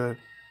is good.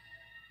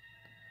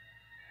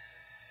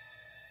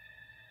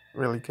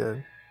 Really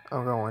good.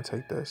 I'm gonna want to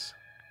take this.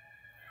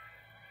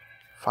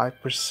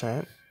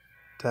 5%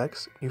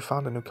 dex. You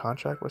found a new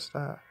contract. What's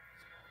that?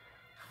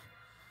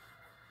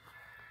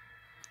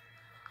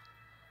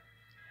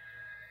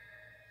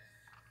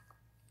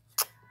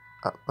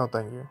 No,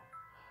 thank you.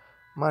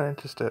 I'm not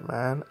interested,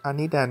 man. I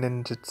need that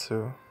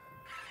ninjutsu.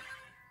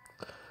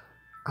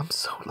 I'm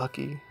so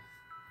lucky.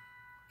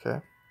 Okay.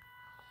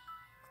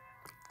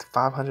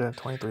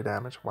 523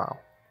 damage. Wow.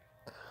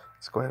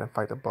 Let's go ahead and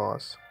fight the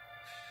boss.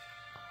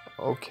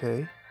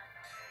 Okay.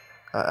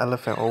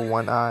 Elephant or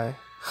one eye.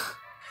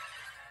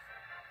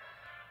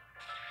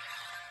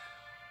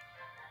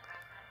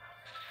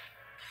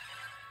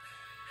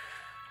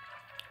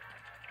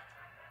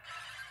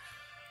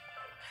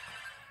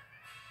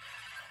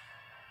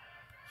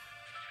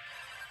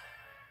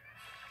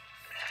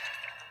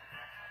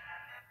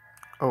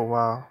 Oh,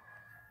 wow.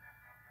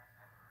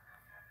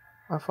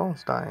 My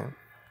phone's dying.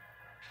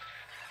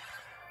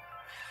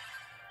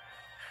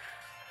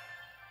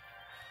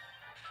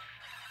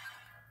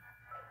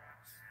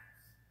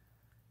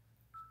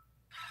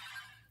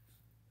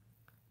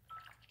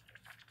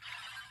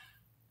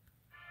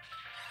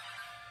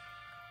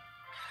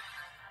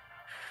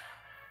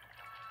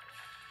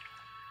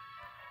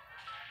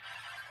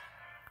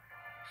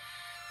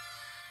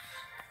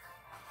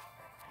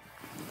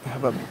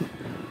 Have I,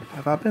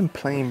 have I been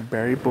playing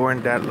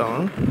BuriedBornes that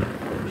long?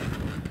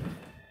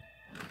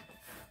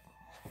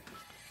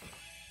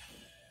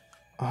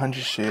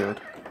 100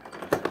 shield.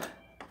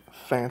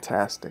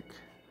 Fantastic.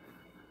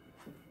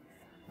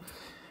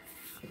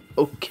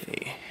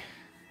 Okay.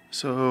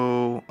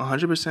 So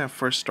 100%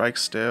 first strike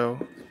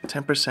still,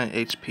 10%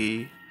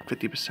 HP,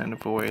 50%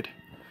 avoid.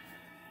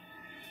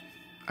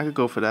 I could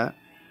go for that.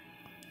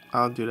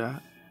 I'll do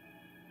that.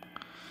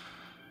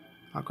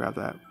 I'll grab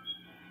that.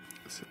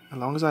 As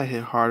long as I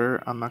hit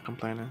harder, I'm not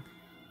complaining.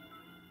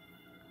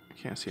 I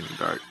can't see in the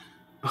dark.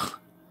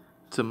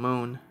 It's a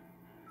moon.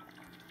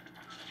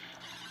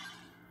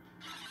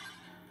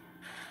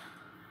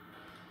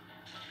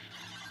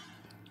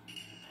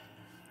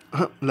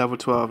 Level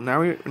 12. Now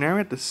we're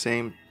at the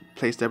same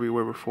place that we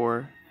were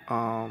before.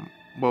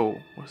 Whoa,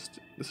 this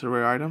is a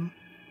rare item?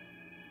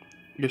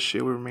 Your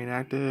shield will remain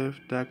active.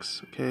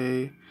 Dex,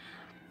 okay.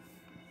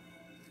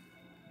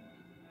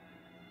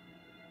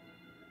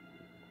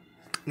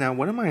 Now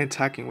what am I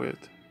attacking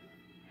with?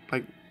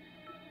 Like,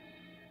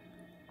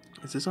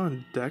 is this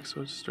on Dex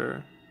or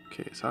Stir?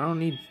 Okay, so I don't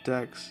need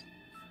Dex.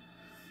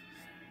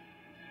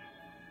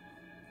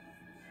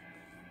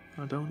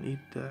 I don't need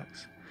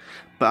Dex.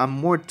 But I'm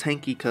more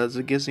tanky because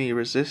it gives me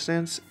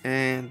resistance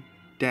and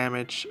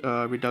damage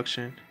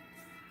reduction.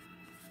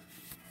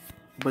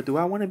 But do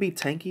I want to be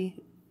tanky?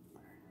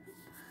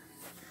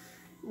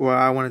 Or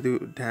I want to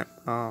do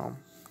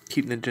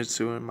keep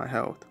ninjutsu in my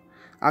health?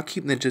 I'll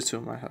keep ninjutsu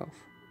in my health.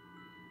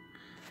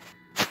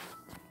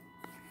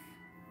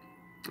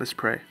 Let's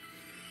pray.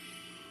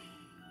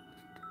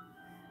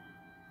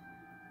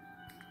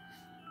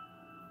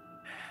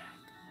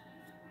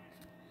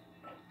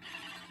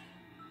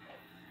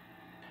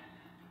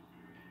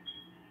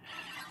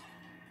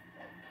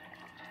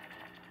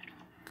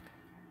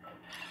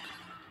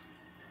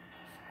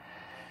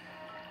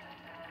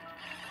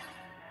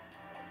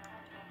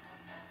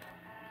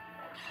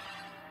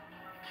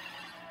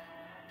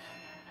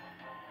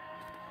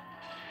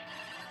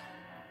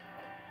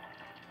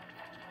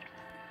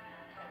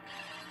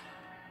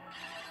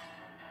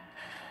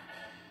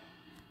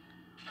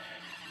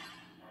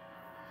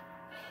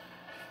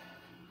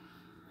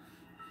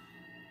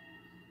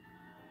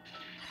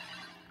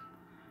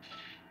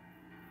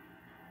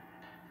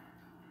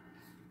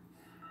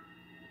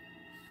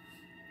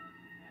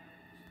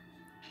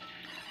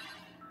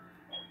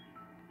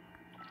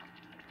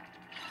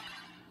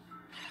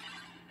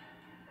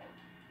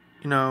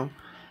 You know,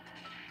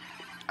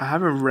 I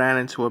haven't ran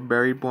into a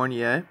BuriedBornes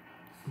yet,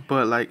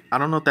 but like I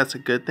don't know if that's a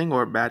good thing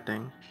or a bad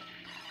thing.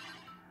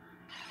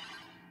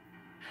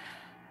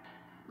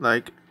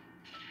 Like,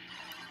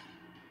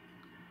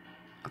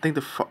 I think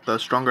the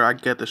stronger I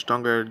get, the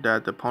stronger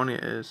that the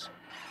opponent is.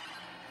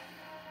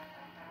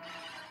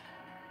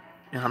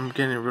 And I'm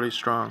getting really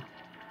strong.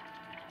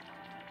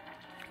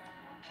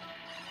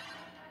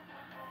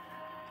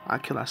 I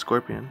kill that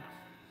scorpion.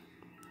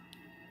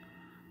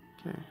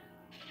 Okay.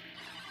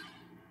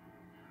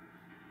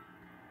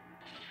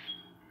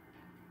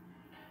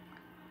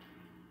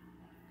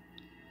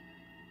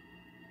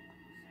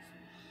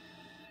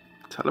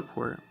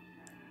 Teleport.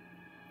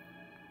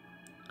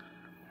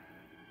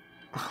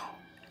 I'm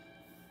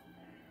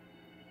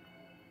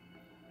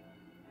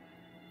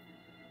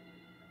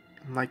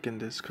liking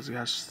this because he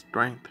has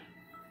strength.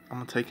 I'm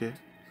gonna take it.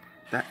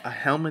 That a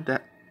helmet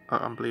that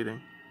I'm bleeding.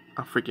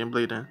 I'm freaking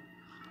bleeding.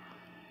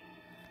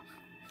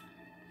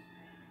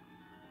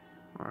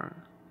 Alright.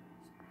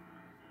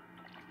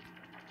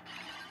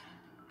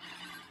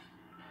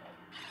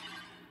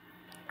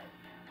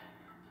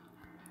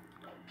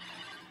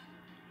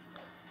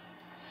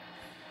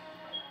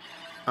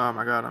 Oh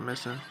my god, I'm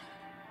missing.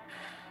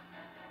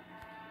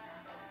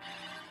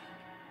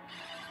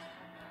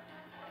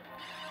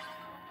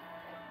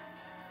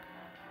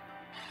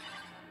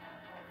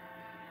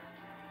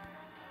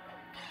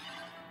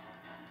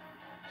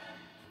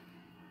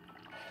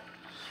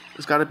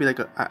 It's gotta be like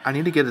I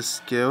need to get a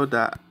skill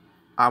that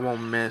I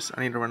won't miss.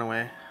 I need to run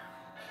away.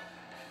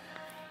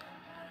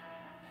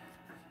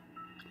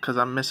 Cause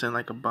I'm missing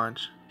like a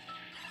bunch.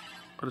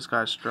 But this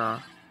guy's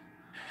strong.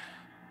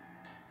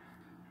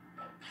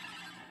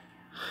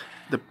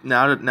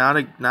 Now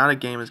the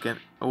game is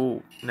getting.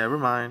 Oh, never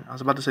mind. I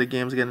was about to say the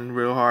game's getting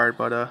real hard,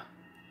 but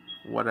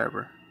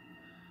whatever.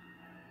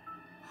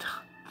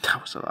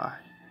 That was a lie.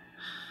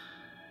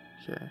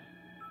 Okay.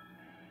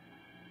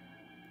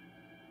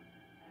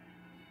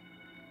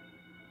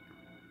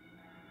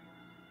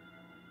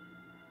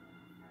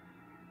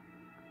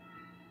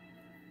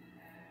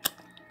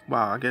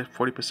 Wow, I get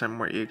 40%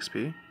 more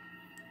EXP.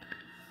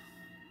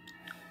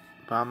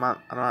 But I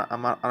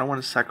don't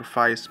want to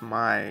sacrifice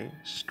my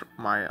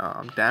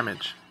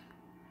damage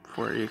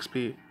for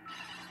EXP.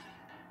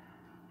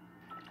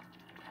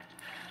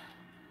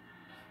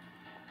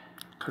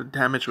 Cause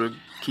damage would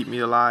keep me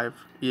alive.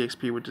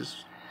 EXP would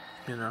just,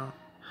 you know.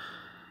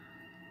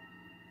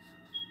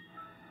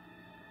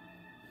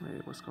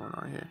 Wait, what's going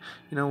on here?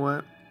 You know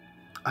what?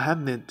 I have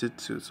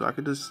ninjutsu, so I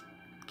could just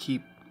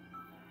keep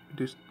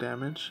reduce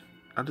damage.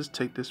 I'll just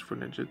take this for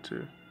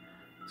ninjutsu.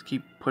 Let's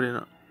keep putting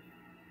up.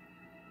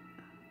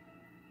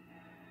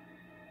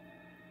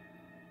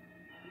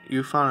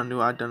 You found a new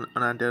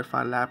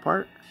unidentified lab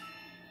part.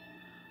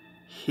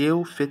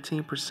 Heal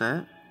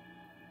 15%.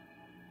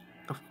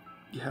 Oh,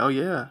 hell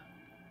yeah.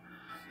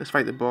 Let's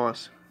fight the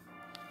boss.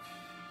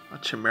 A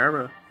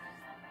Chimera.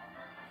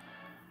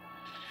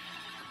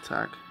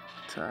 Attack.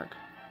 Attack.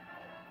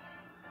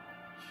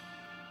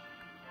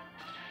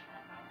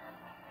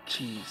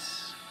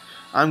 Jeez.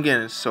 I'm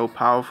getting so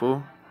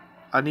powerful.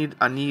 I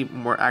need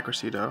more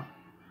accuracy though.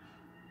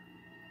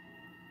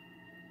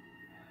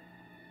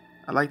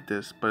 I like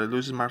this, but it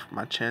loses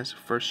my chance of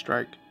first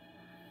strike.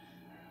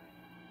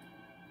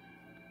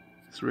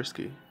 It's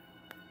risky.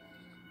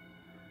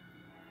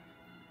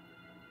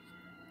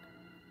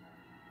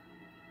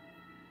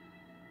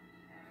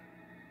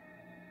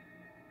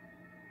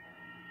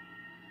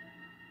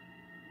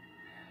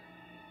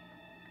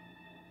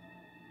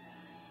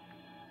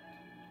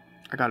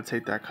 I gotta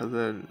take that because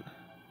then.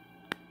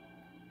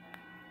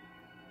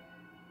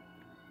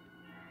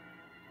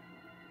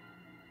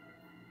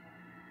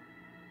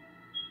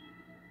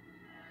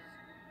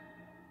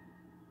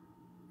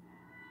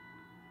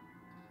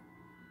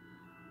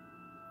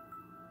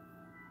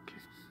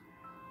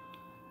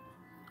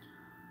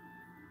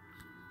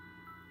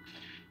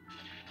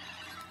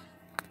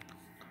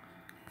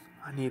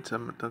 I need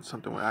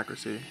something with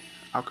accuracy.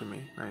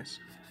 Alchemy, nice.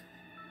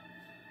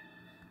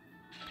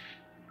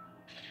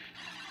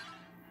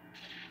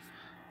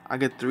 I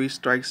get 3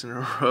 strikes in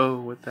a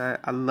row with that.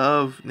 I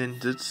love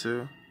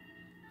ninjutsu.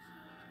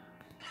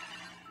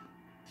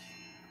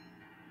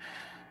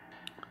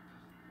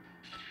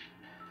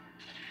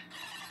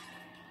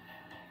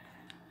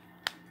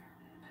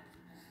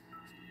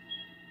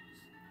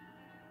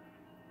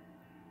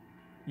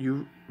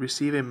 You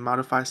receive a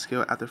modified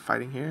skill after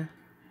fighting here.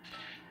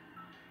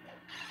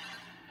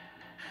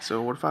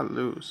 So what if I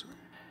lose?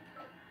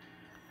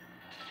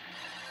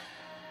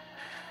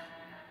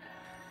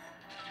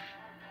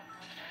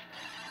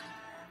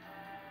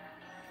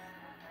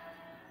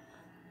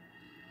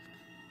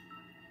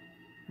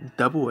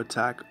 Double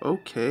attack.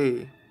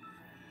 Okay.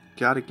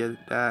 Gotta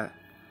get that.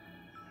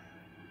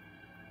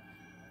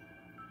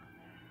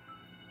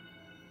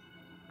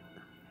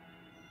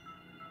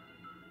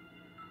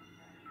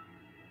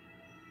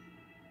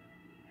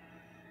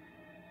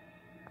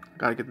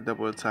 Gotta get the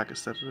double attack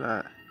instead of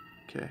that.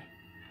 Okay.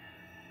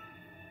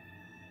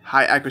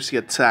 High accuracy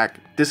attack.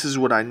 This is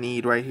what I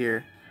need right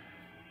here.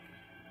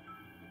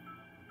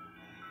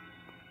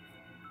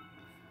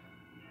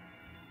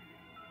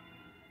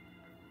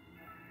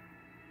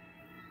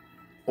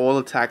 All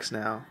attacks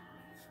now.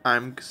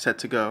 I'm set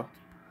to go.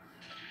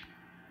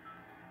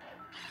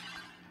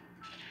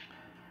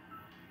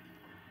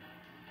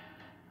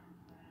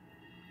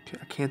 Okay,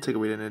 I can't take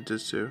away the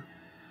ninjutsu.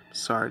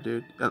 Sorry,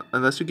 dude.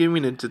 Unless you give me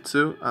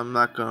ninjutsu, I'm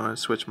not gonna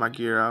switch my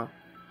gear out.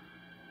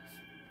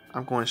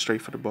 I'm going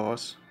straight for the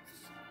boss.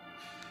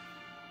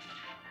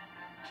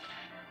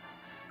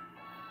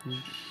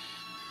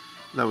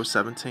 Level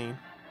 17.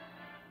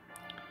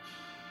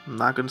 I'm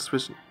not gonna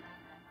switch.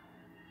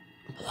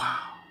 Wow.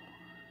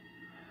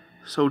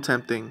 So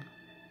tempting.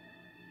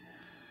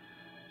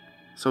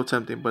 So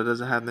tempting, but it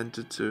doesn't have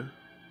ninjutsu.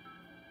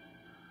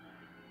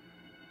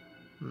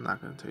 I'm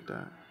not gonna take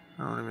that.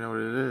 I don't even know what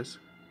it is.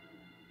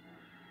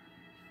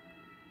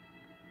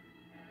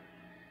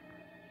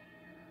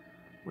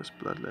 What's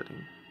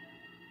bloodletting?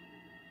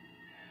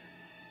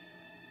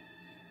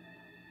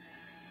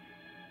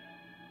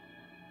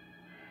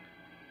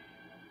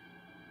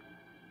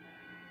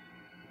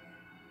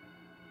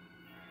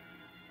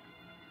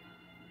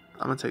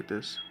 I'm gonna take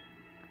this.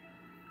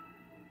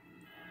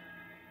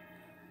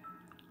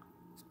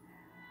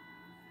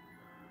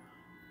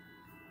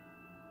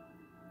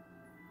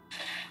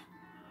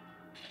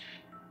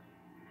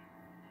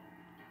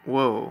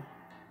 Whoa.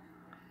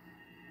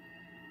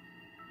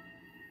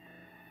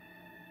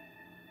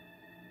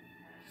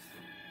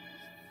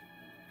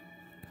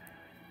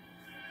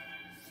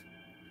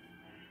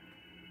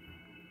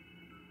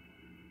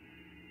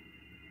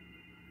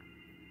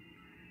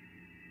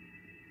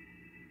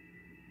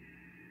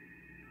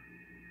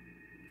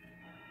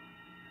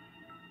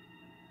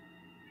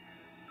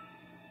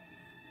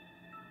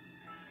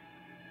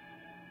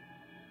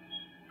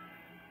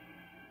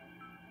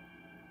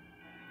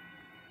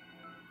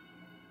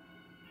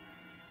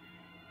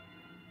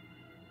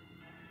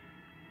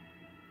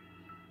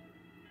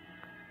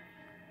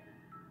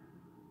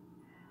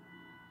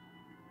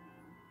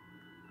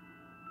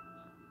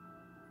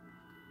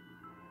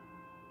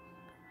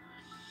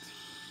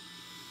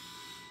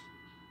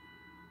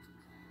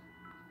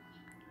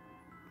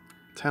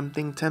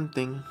 Tempting,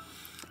 tempting.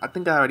 I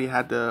think I already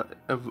had the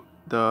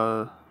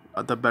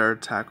better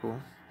tackle.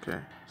 Okay,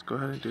 let's go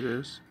ahead and do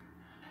this,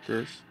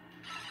 this.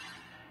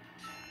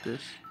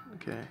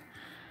 Okay,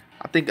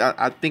 I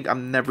think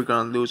I'm never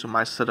gonna lose with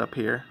my setup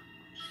here.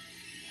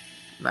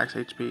 Max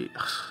HP.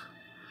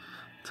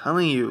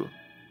 Telling you,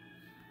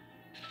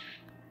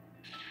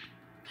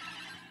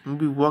 I'm gonna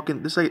be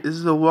walking. This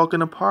is a walk in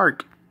the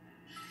park.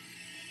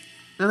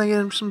 Then I get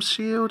him some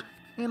shield.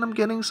 And I'm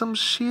getting some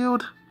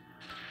shield.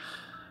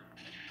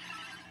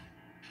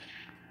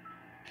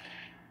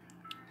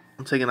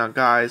 I'm taking out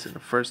guys in the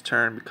first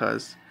turn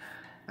because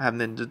I have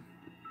ninja.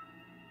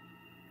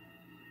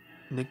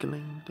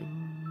 Nickeling,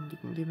 ding,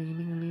 ding, ding, ding,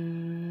 ding,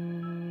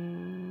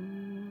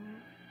 ding.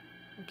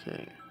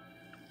 Okay.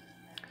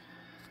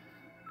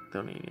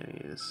 Don't need any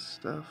of this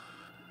stuff.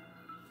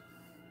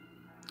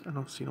 I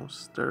don't see no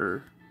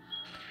stir.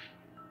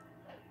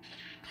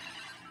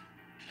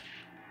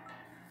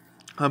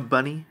 A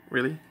bunny?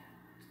 Really?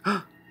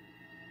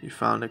 You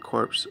found the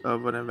corpse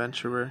of an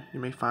adventurer. You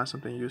may find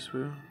something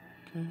useful.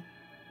 Okay.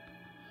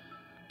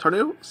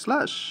 Tornado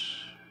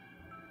slash.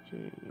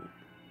 Okay.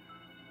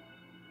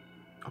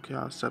 Okay,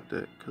 I'll accept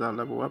it because I'll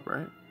level up,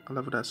 right? I'll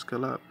level that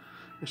skill up.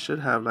 It should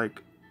have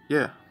like,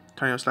 yeah,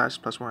 tornado slash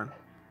 +1.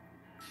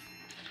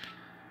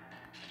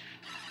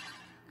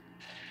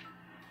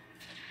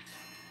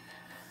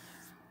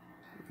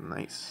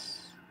 Nice.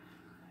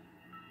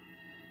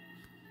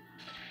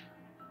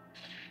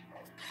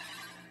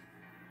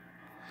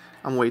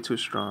 I'm way too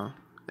strong.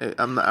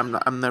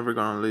 I'm never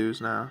gonna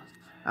lose now.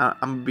 I'm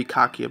gonna be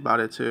cocky about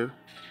it too.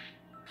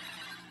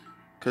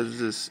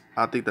 Cause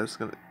I think that's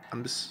gonna.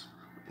 I'm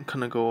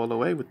gonna go all the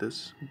way with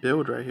this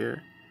build right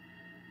here.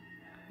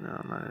 No,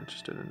 I'm not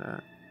interested in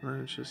that. I'm not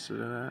interested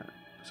in that.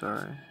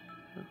 Sorry.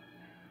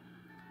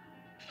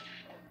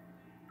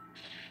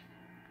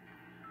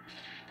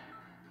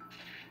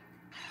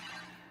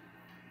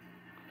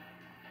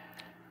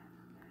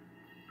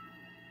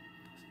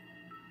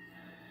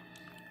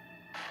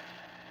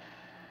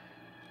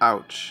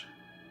 Ouch.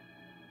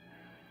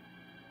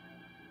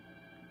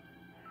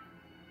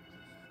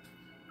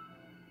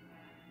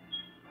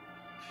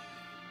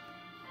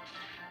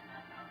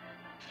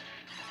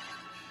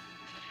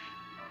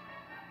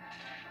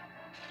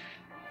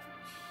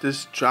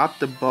 Just drop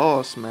the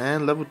boss,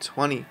 man. Level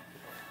 20.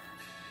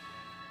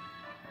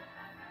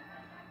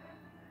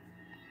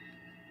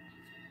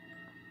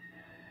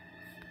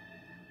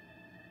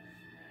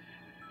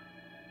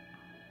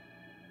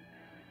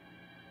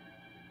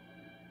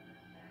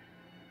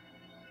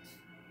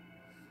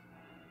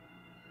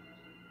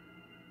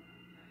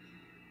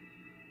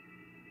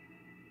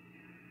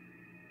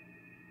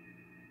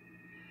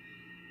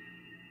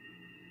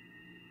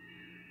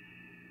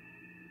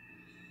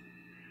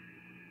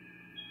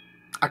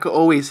 I could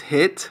always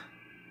hit.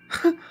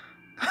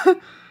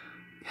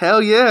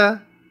 Hell yeah.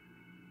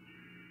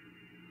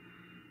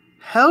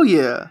 Hell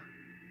yeah.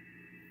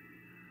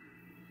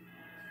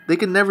 They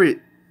can never.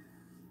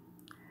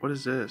 What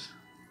is this?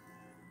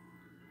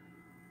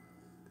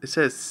 It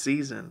says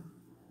season.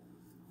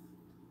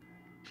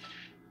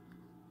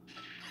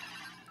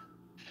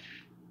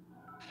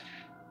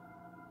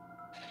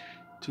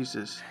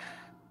 Jesus.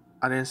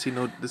 I didn't see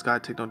this guy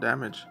take no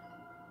damage.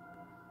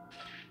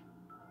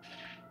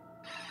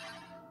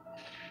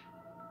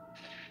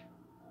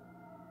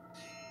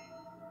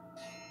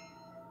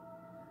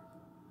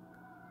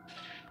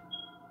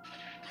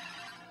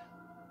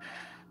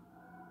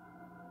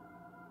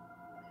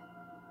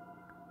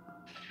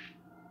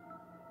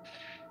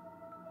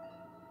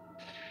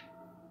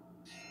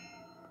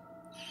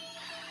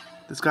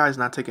 This guy is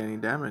not taking any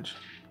damage.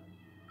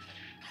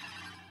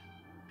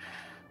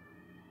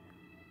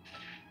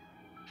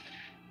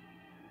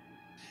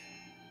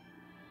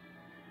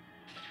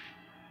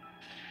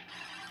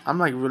 I'm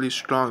like really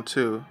strong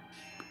too,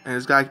 and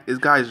this guy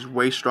is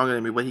way stronger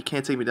than me, but he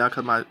can't take me down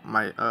because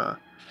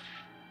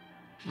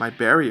my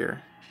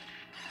barrier.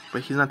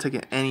 But he's not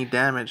taking any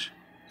damage.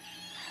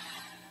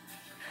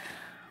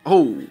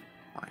 Oh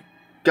my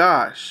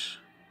gosh!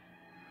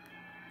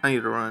 I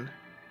need to run.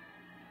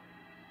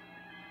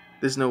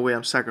 There's no way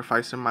I'm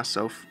sacrificing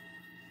myself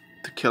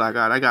to kill that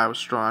guy. That guy was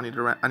strong.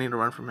 I need to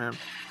run from him.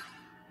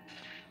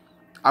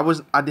 I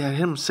had hit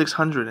him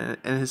 600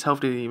 and his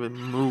health didn't even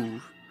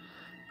move.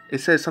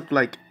 It says something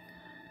like,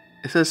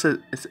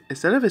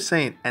 instead of it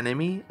saying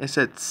enemy, it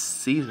said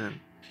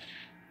season.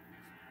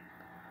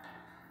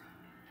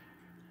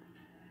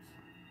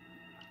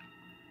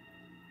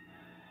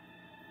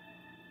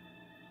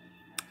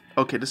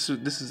 Okay, this is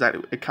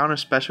exactly it.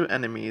 Counters special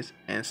enemies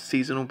and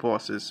seasonal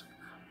bosses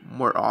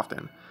more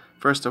often.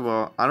 First of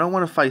all, I don't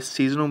want to fight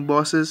seasonal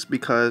bosses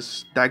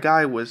because that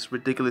guy was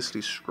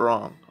ridiculously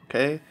strong.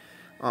 Okay.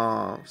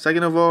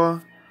 Second of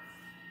all,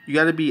 you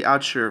got to be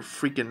out your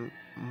freaking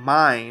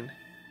mind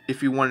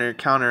if you want to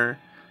encounter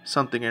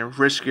something and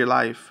risk your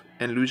life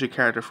and lose your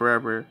character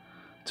forever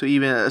to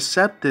even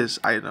accept this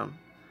item.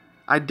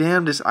 I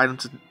damn this item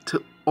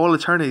to all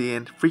eternity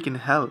and freaking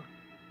hell.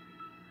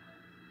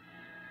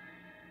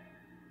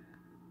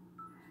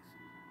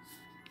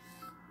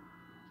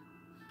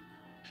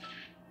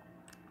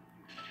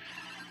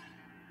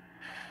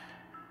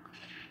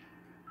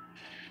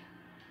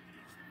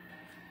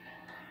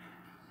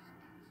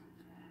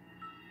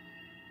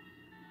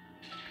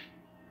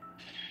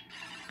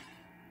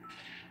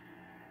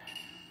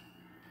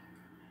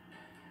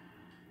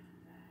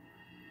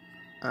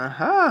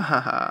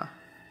 Aha!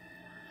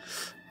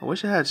 I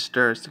wish I had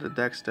stirs to the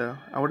deck still.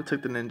 I would have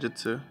took the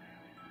ninjutsu.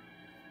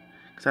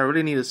 Because I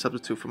really need a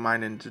substitute for my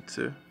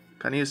ninjutsu.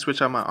 I need to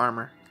switch out my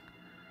armor.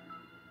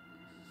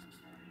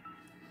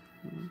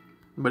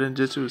 But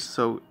ninjutsu is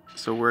so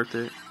worth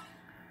it.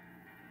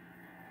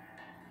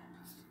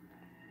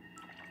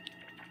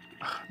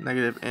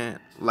 Negative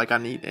int. Like I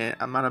need int.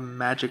 I'm not a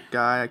magic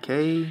guy,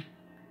 okay?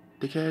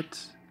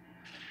 Dickheads.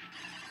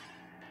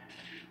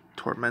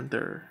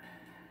 Tormentor.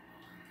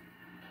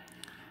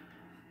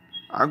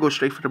 I'll go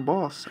straight for the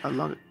boss. I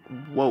love it.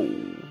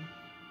 Whoa.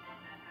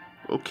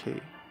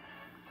 Okay.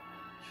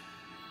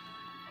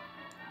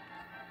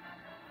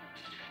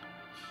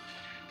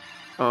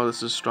 Oh,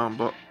 this is strong,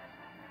 but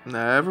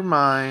never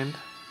mind.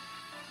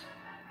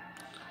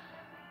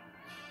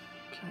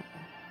 Okay.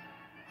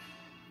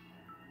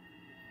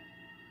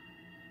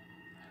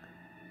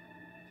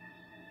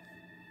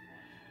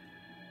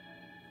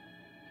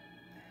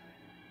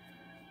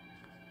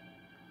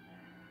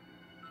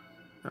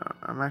 No,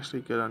 I'm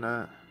actually good on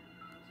that.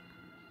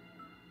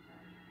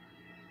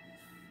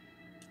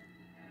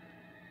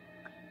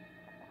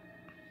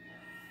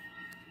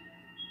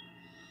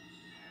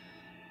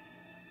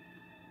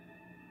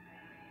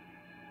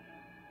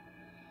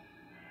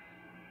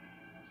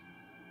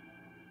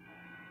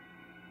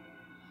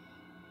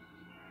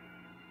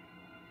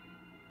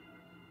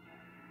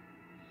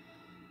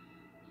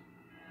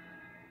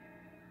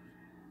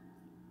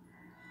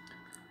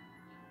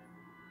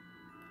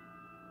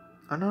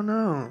 I don't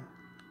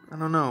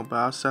know, but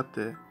I'll accept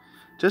it.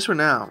 Just for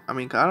now. I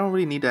mean, I don't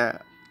really need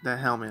that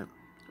helmet.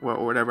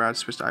 Or whatever I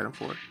switched the item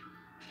for.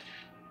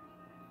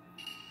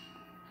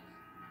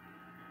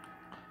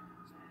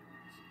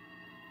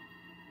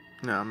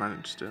 No, I'm not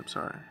interested. I'm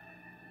sorry.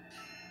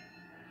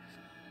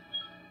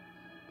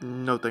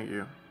 No, thank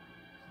you.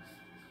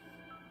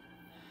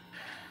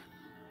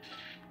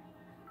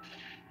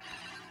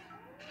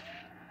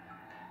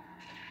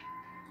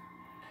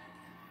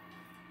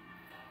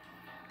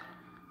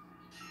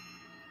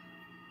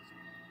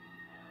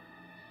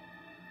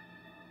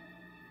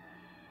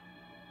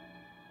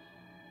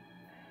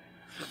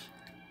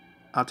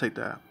 I'll take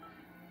that.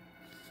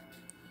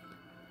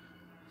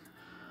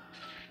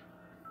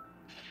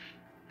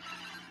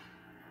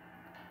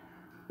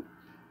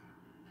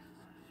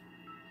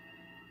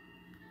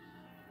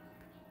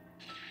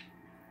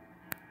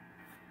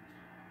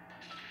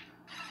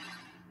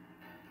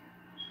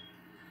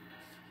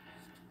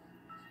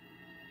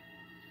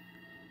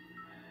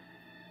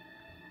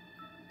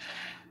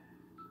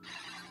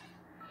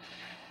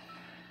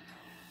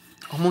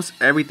 Almost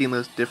everything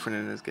looks different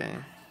in this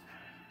game.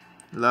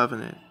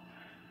 Loving it.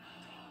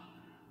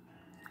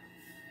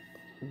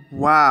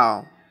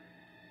 Wow.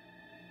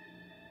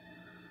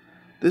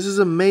 This is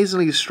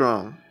amazingly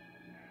strong.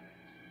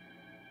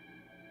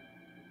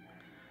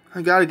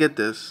 I gotta get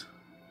this.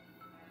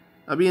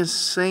 I'd be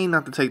insane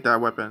not to take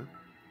that weapon.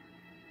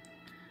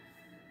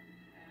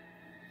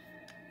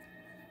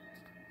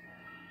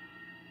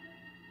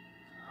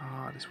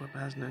 Oh, this weapon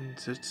has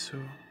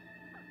ninjutsu.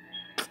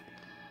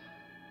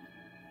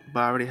 But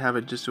I already have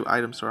a jutsu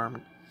item, so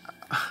I'm...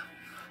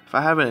 If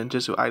I have a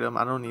ninjutsu item,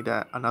 I don't need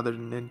that another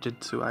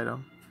ninjutsu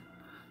item.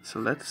 So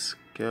let's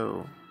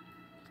go.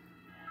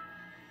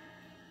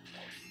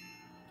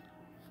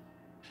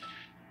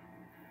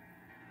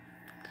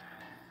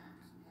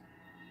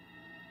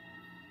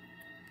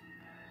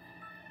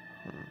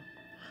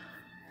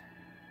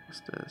 What's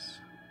this?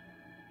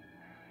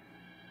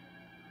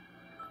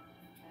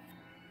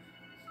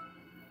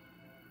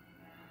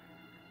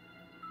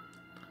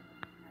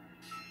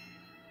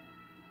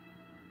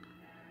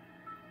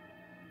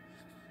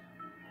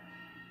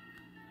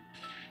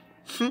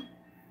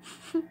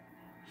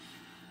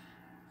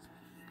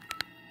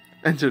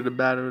 Enter the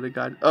battle of the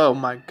god. Oh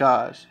my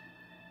gosh.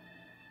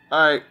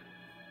 Alright.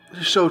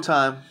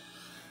 Showtime.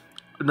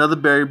 Another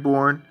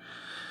BuriedBornes.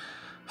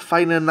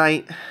 Fighting a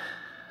knight.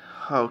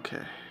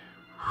 Okay.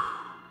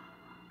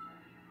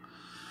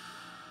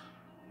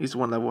 He's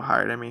one level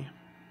higher than me.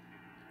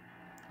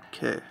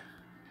 Okay.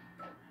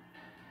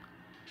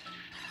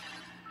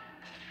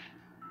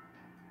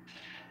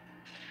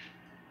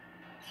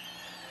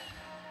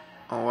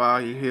 Oh wow,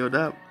 he healed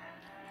up.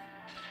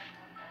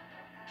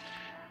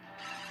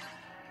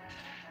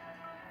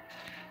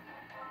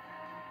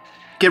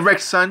 Get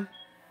wrecked, son.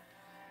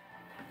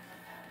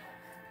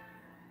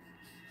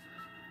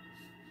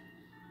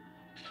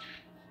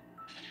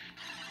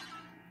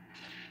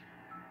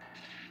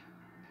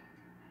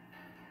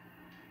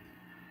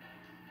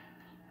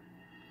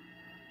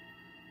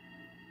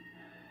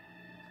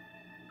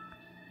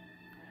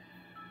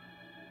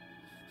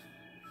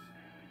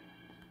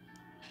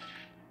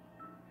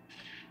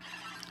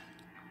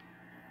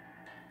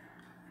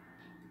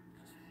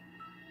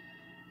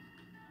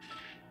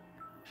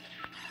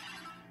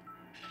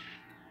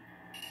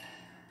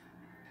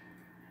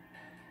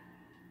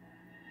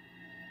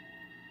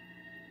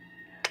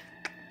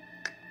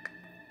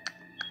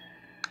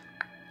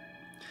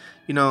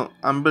 You know,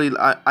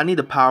 I need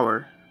the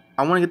power.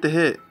 I want to get the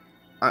hit.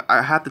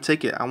 I have to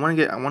take it. I want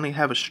to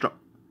have a strong.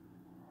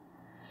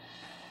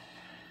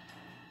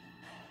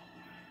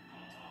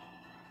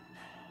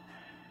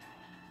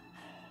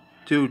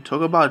 Dude,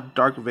 talk about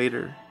Dark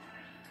Vader.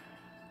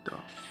 The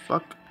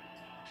fuck?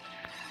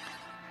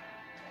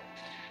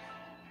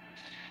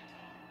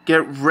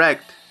 Get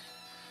wrecked.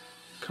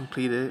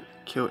 Completed.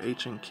 Kill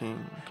Ancient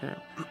King. Okay.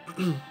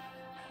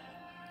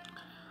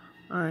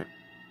 Alright.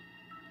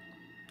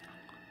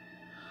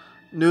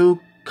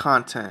 New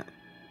content.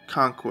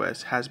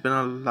 Conquest has been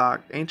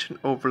unlocked. Ancient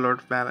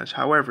Overlord vanished.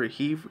 However,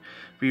 he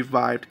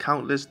revived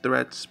countless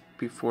threats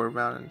before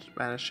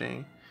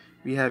vanishing.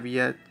 We have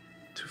yet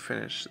to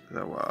finish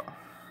the wall.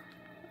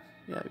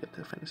 Yeah, we got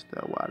to finish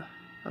the wall.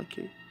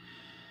 Okay.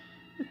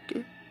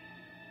 Okay.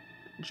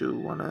 Do you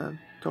wanna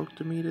talk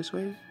to me this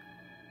way?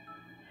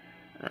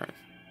 Alright.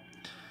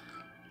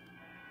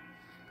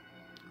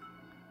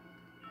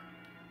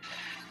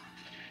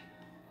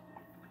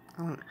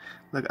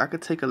 Look, I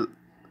could take a...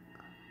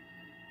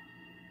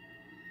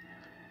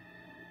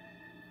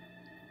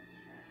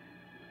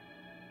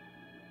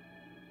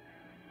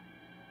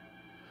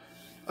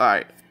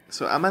 Alright,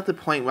 so I'm at the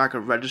point where I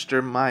could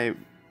register my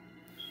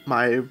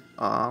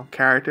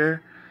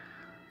character,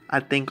 I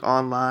think,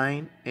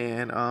 online,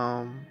 and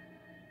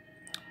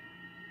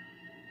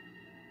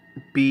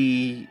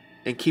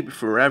keep it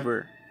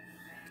forever.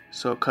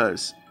 So,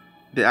 cause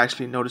they're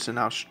actually noticing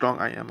how strong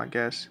I am, I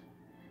guess.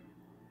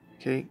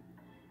 Okay.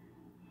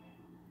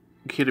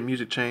 You hear the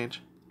music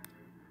change.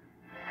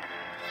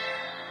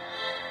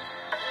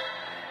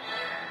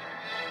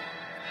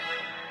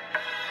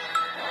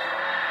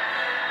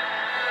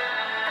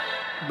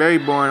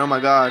 BuriedBornes, oh my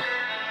god.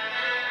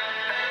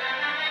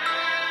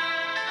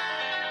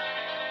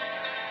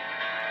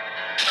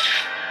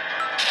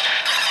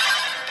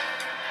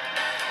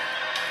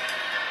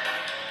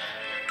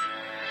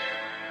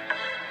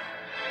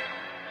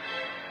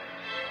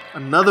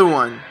 Another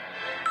one.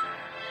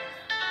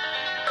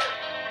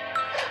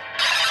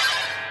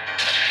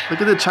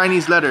 Look at the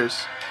Chinese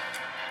letters.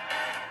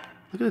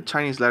 Look at the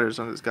Chinese letters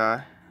on this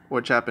guy.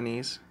 Or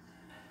Japanese.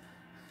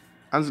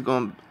 I'm just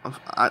going...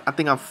 I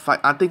think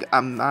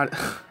I'm not...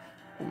 Oh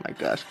my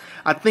gosh.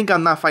 I think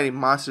I'm not fighting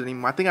monsters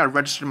anymore. I think I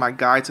registered my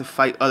guy to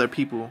fight other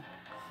people.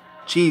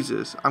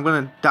 Jesus. I'm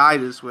gonna die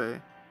this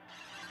way.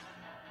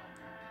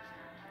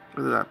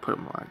 What did I put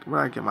him like? What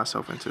did I get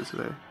myself into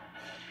today?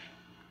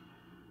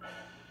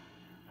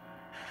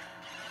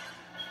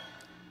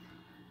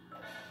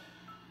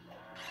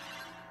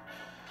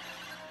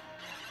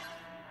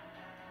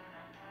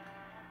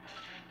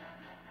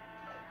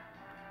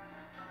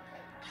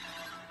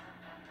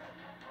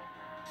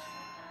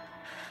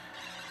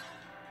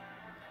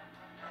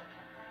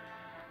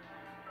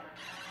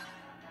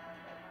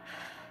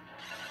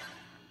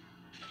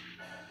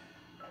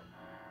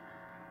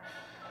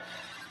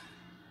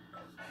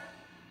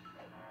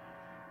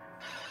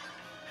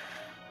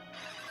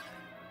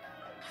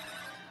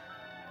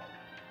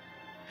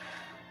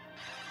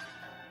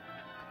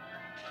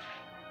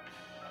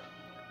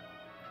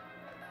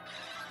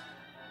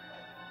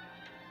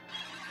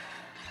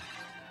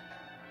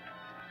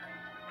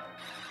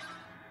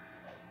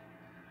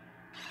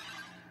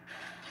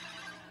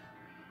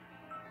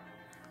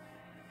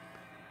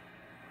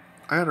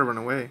 I gotta run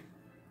away.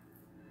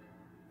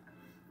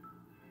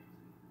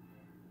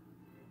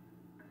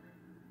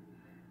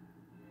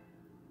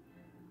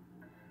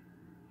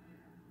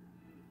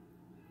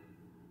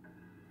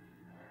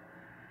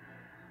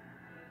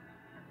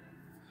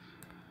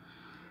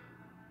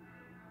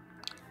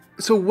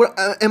 So what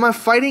am I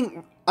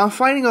fighting? I'm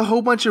fighting a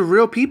whole bunch of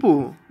real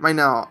people right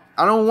now.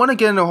 I don't want to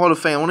get in the Hall of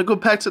Fame. I want to go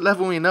back to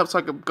leveling up so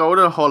I can go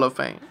to the Hall of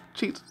Fame.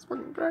 Jesus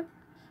fucking Christ.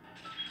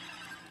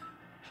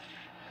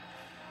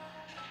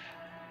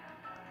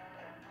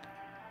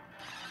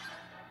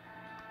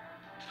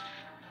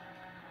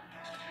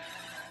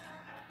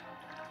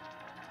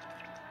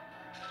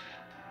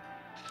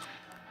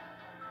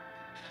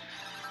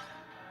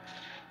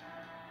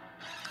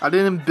 I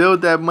didn't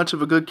build that much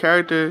of a good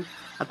character.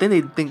 I think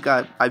they think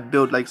I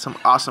build like some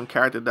awesome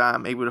character that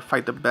I'm able to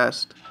fight the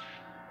best.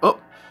 Oh.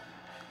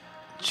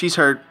 She's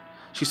hurt.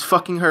 She's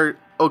fucking hurt.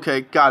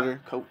 Okay, got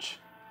her, coach.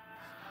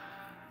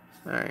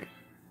 Alright.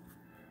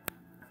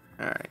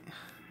 Alright.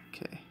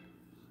 Okay.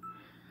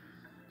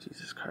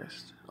 Jesus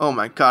Christ. Oh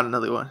my god,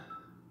 another one.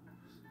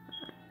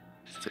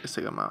 Let's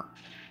take him out.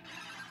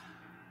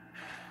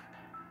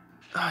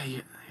 Ah,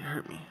 you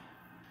hurt me.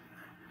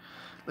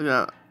 Look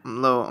at that. I'm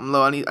low. I'm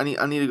low. I need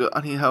to go. I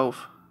need health.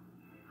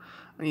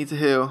 I need to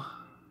heal.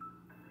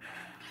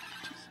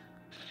 Jeez.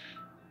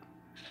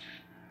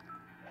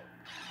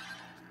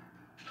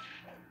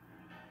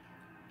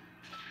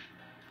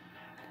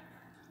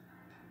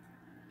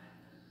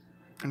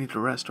 I need to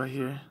rest right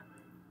here.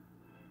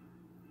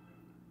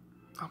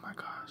 Oh my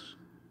gosh.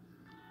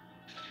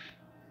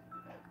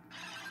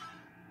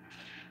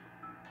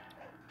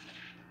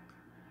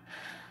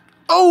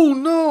 Oh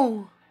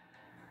no!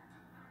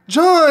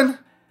 John!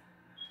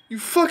 You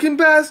fucking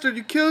bastard!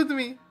 You killed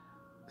me!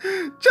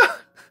 John!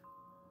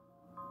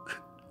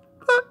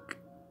 Fuck!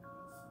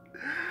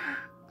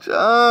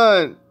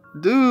 John!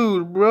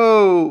 Dude,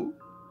 bro!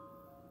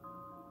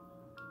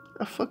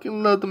 I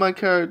fucking loved my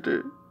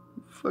character.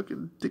 You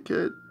fucking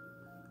dickhead.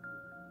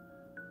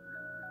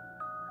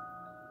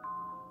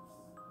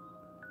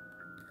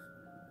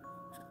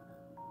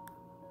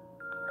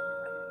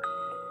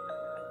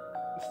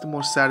 the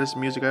most saddest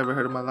music I ever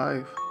heard in my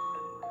life.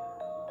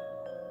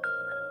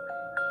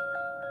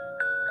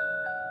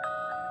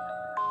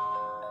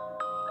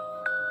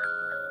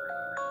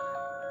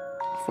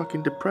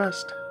 Fucking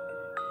depressed.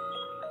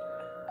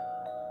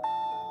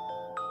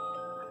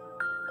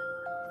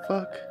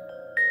 Fuck.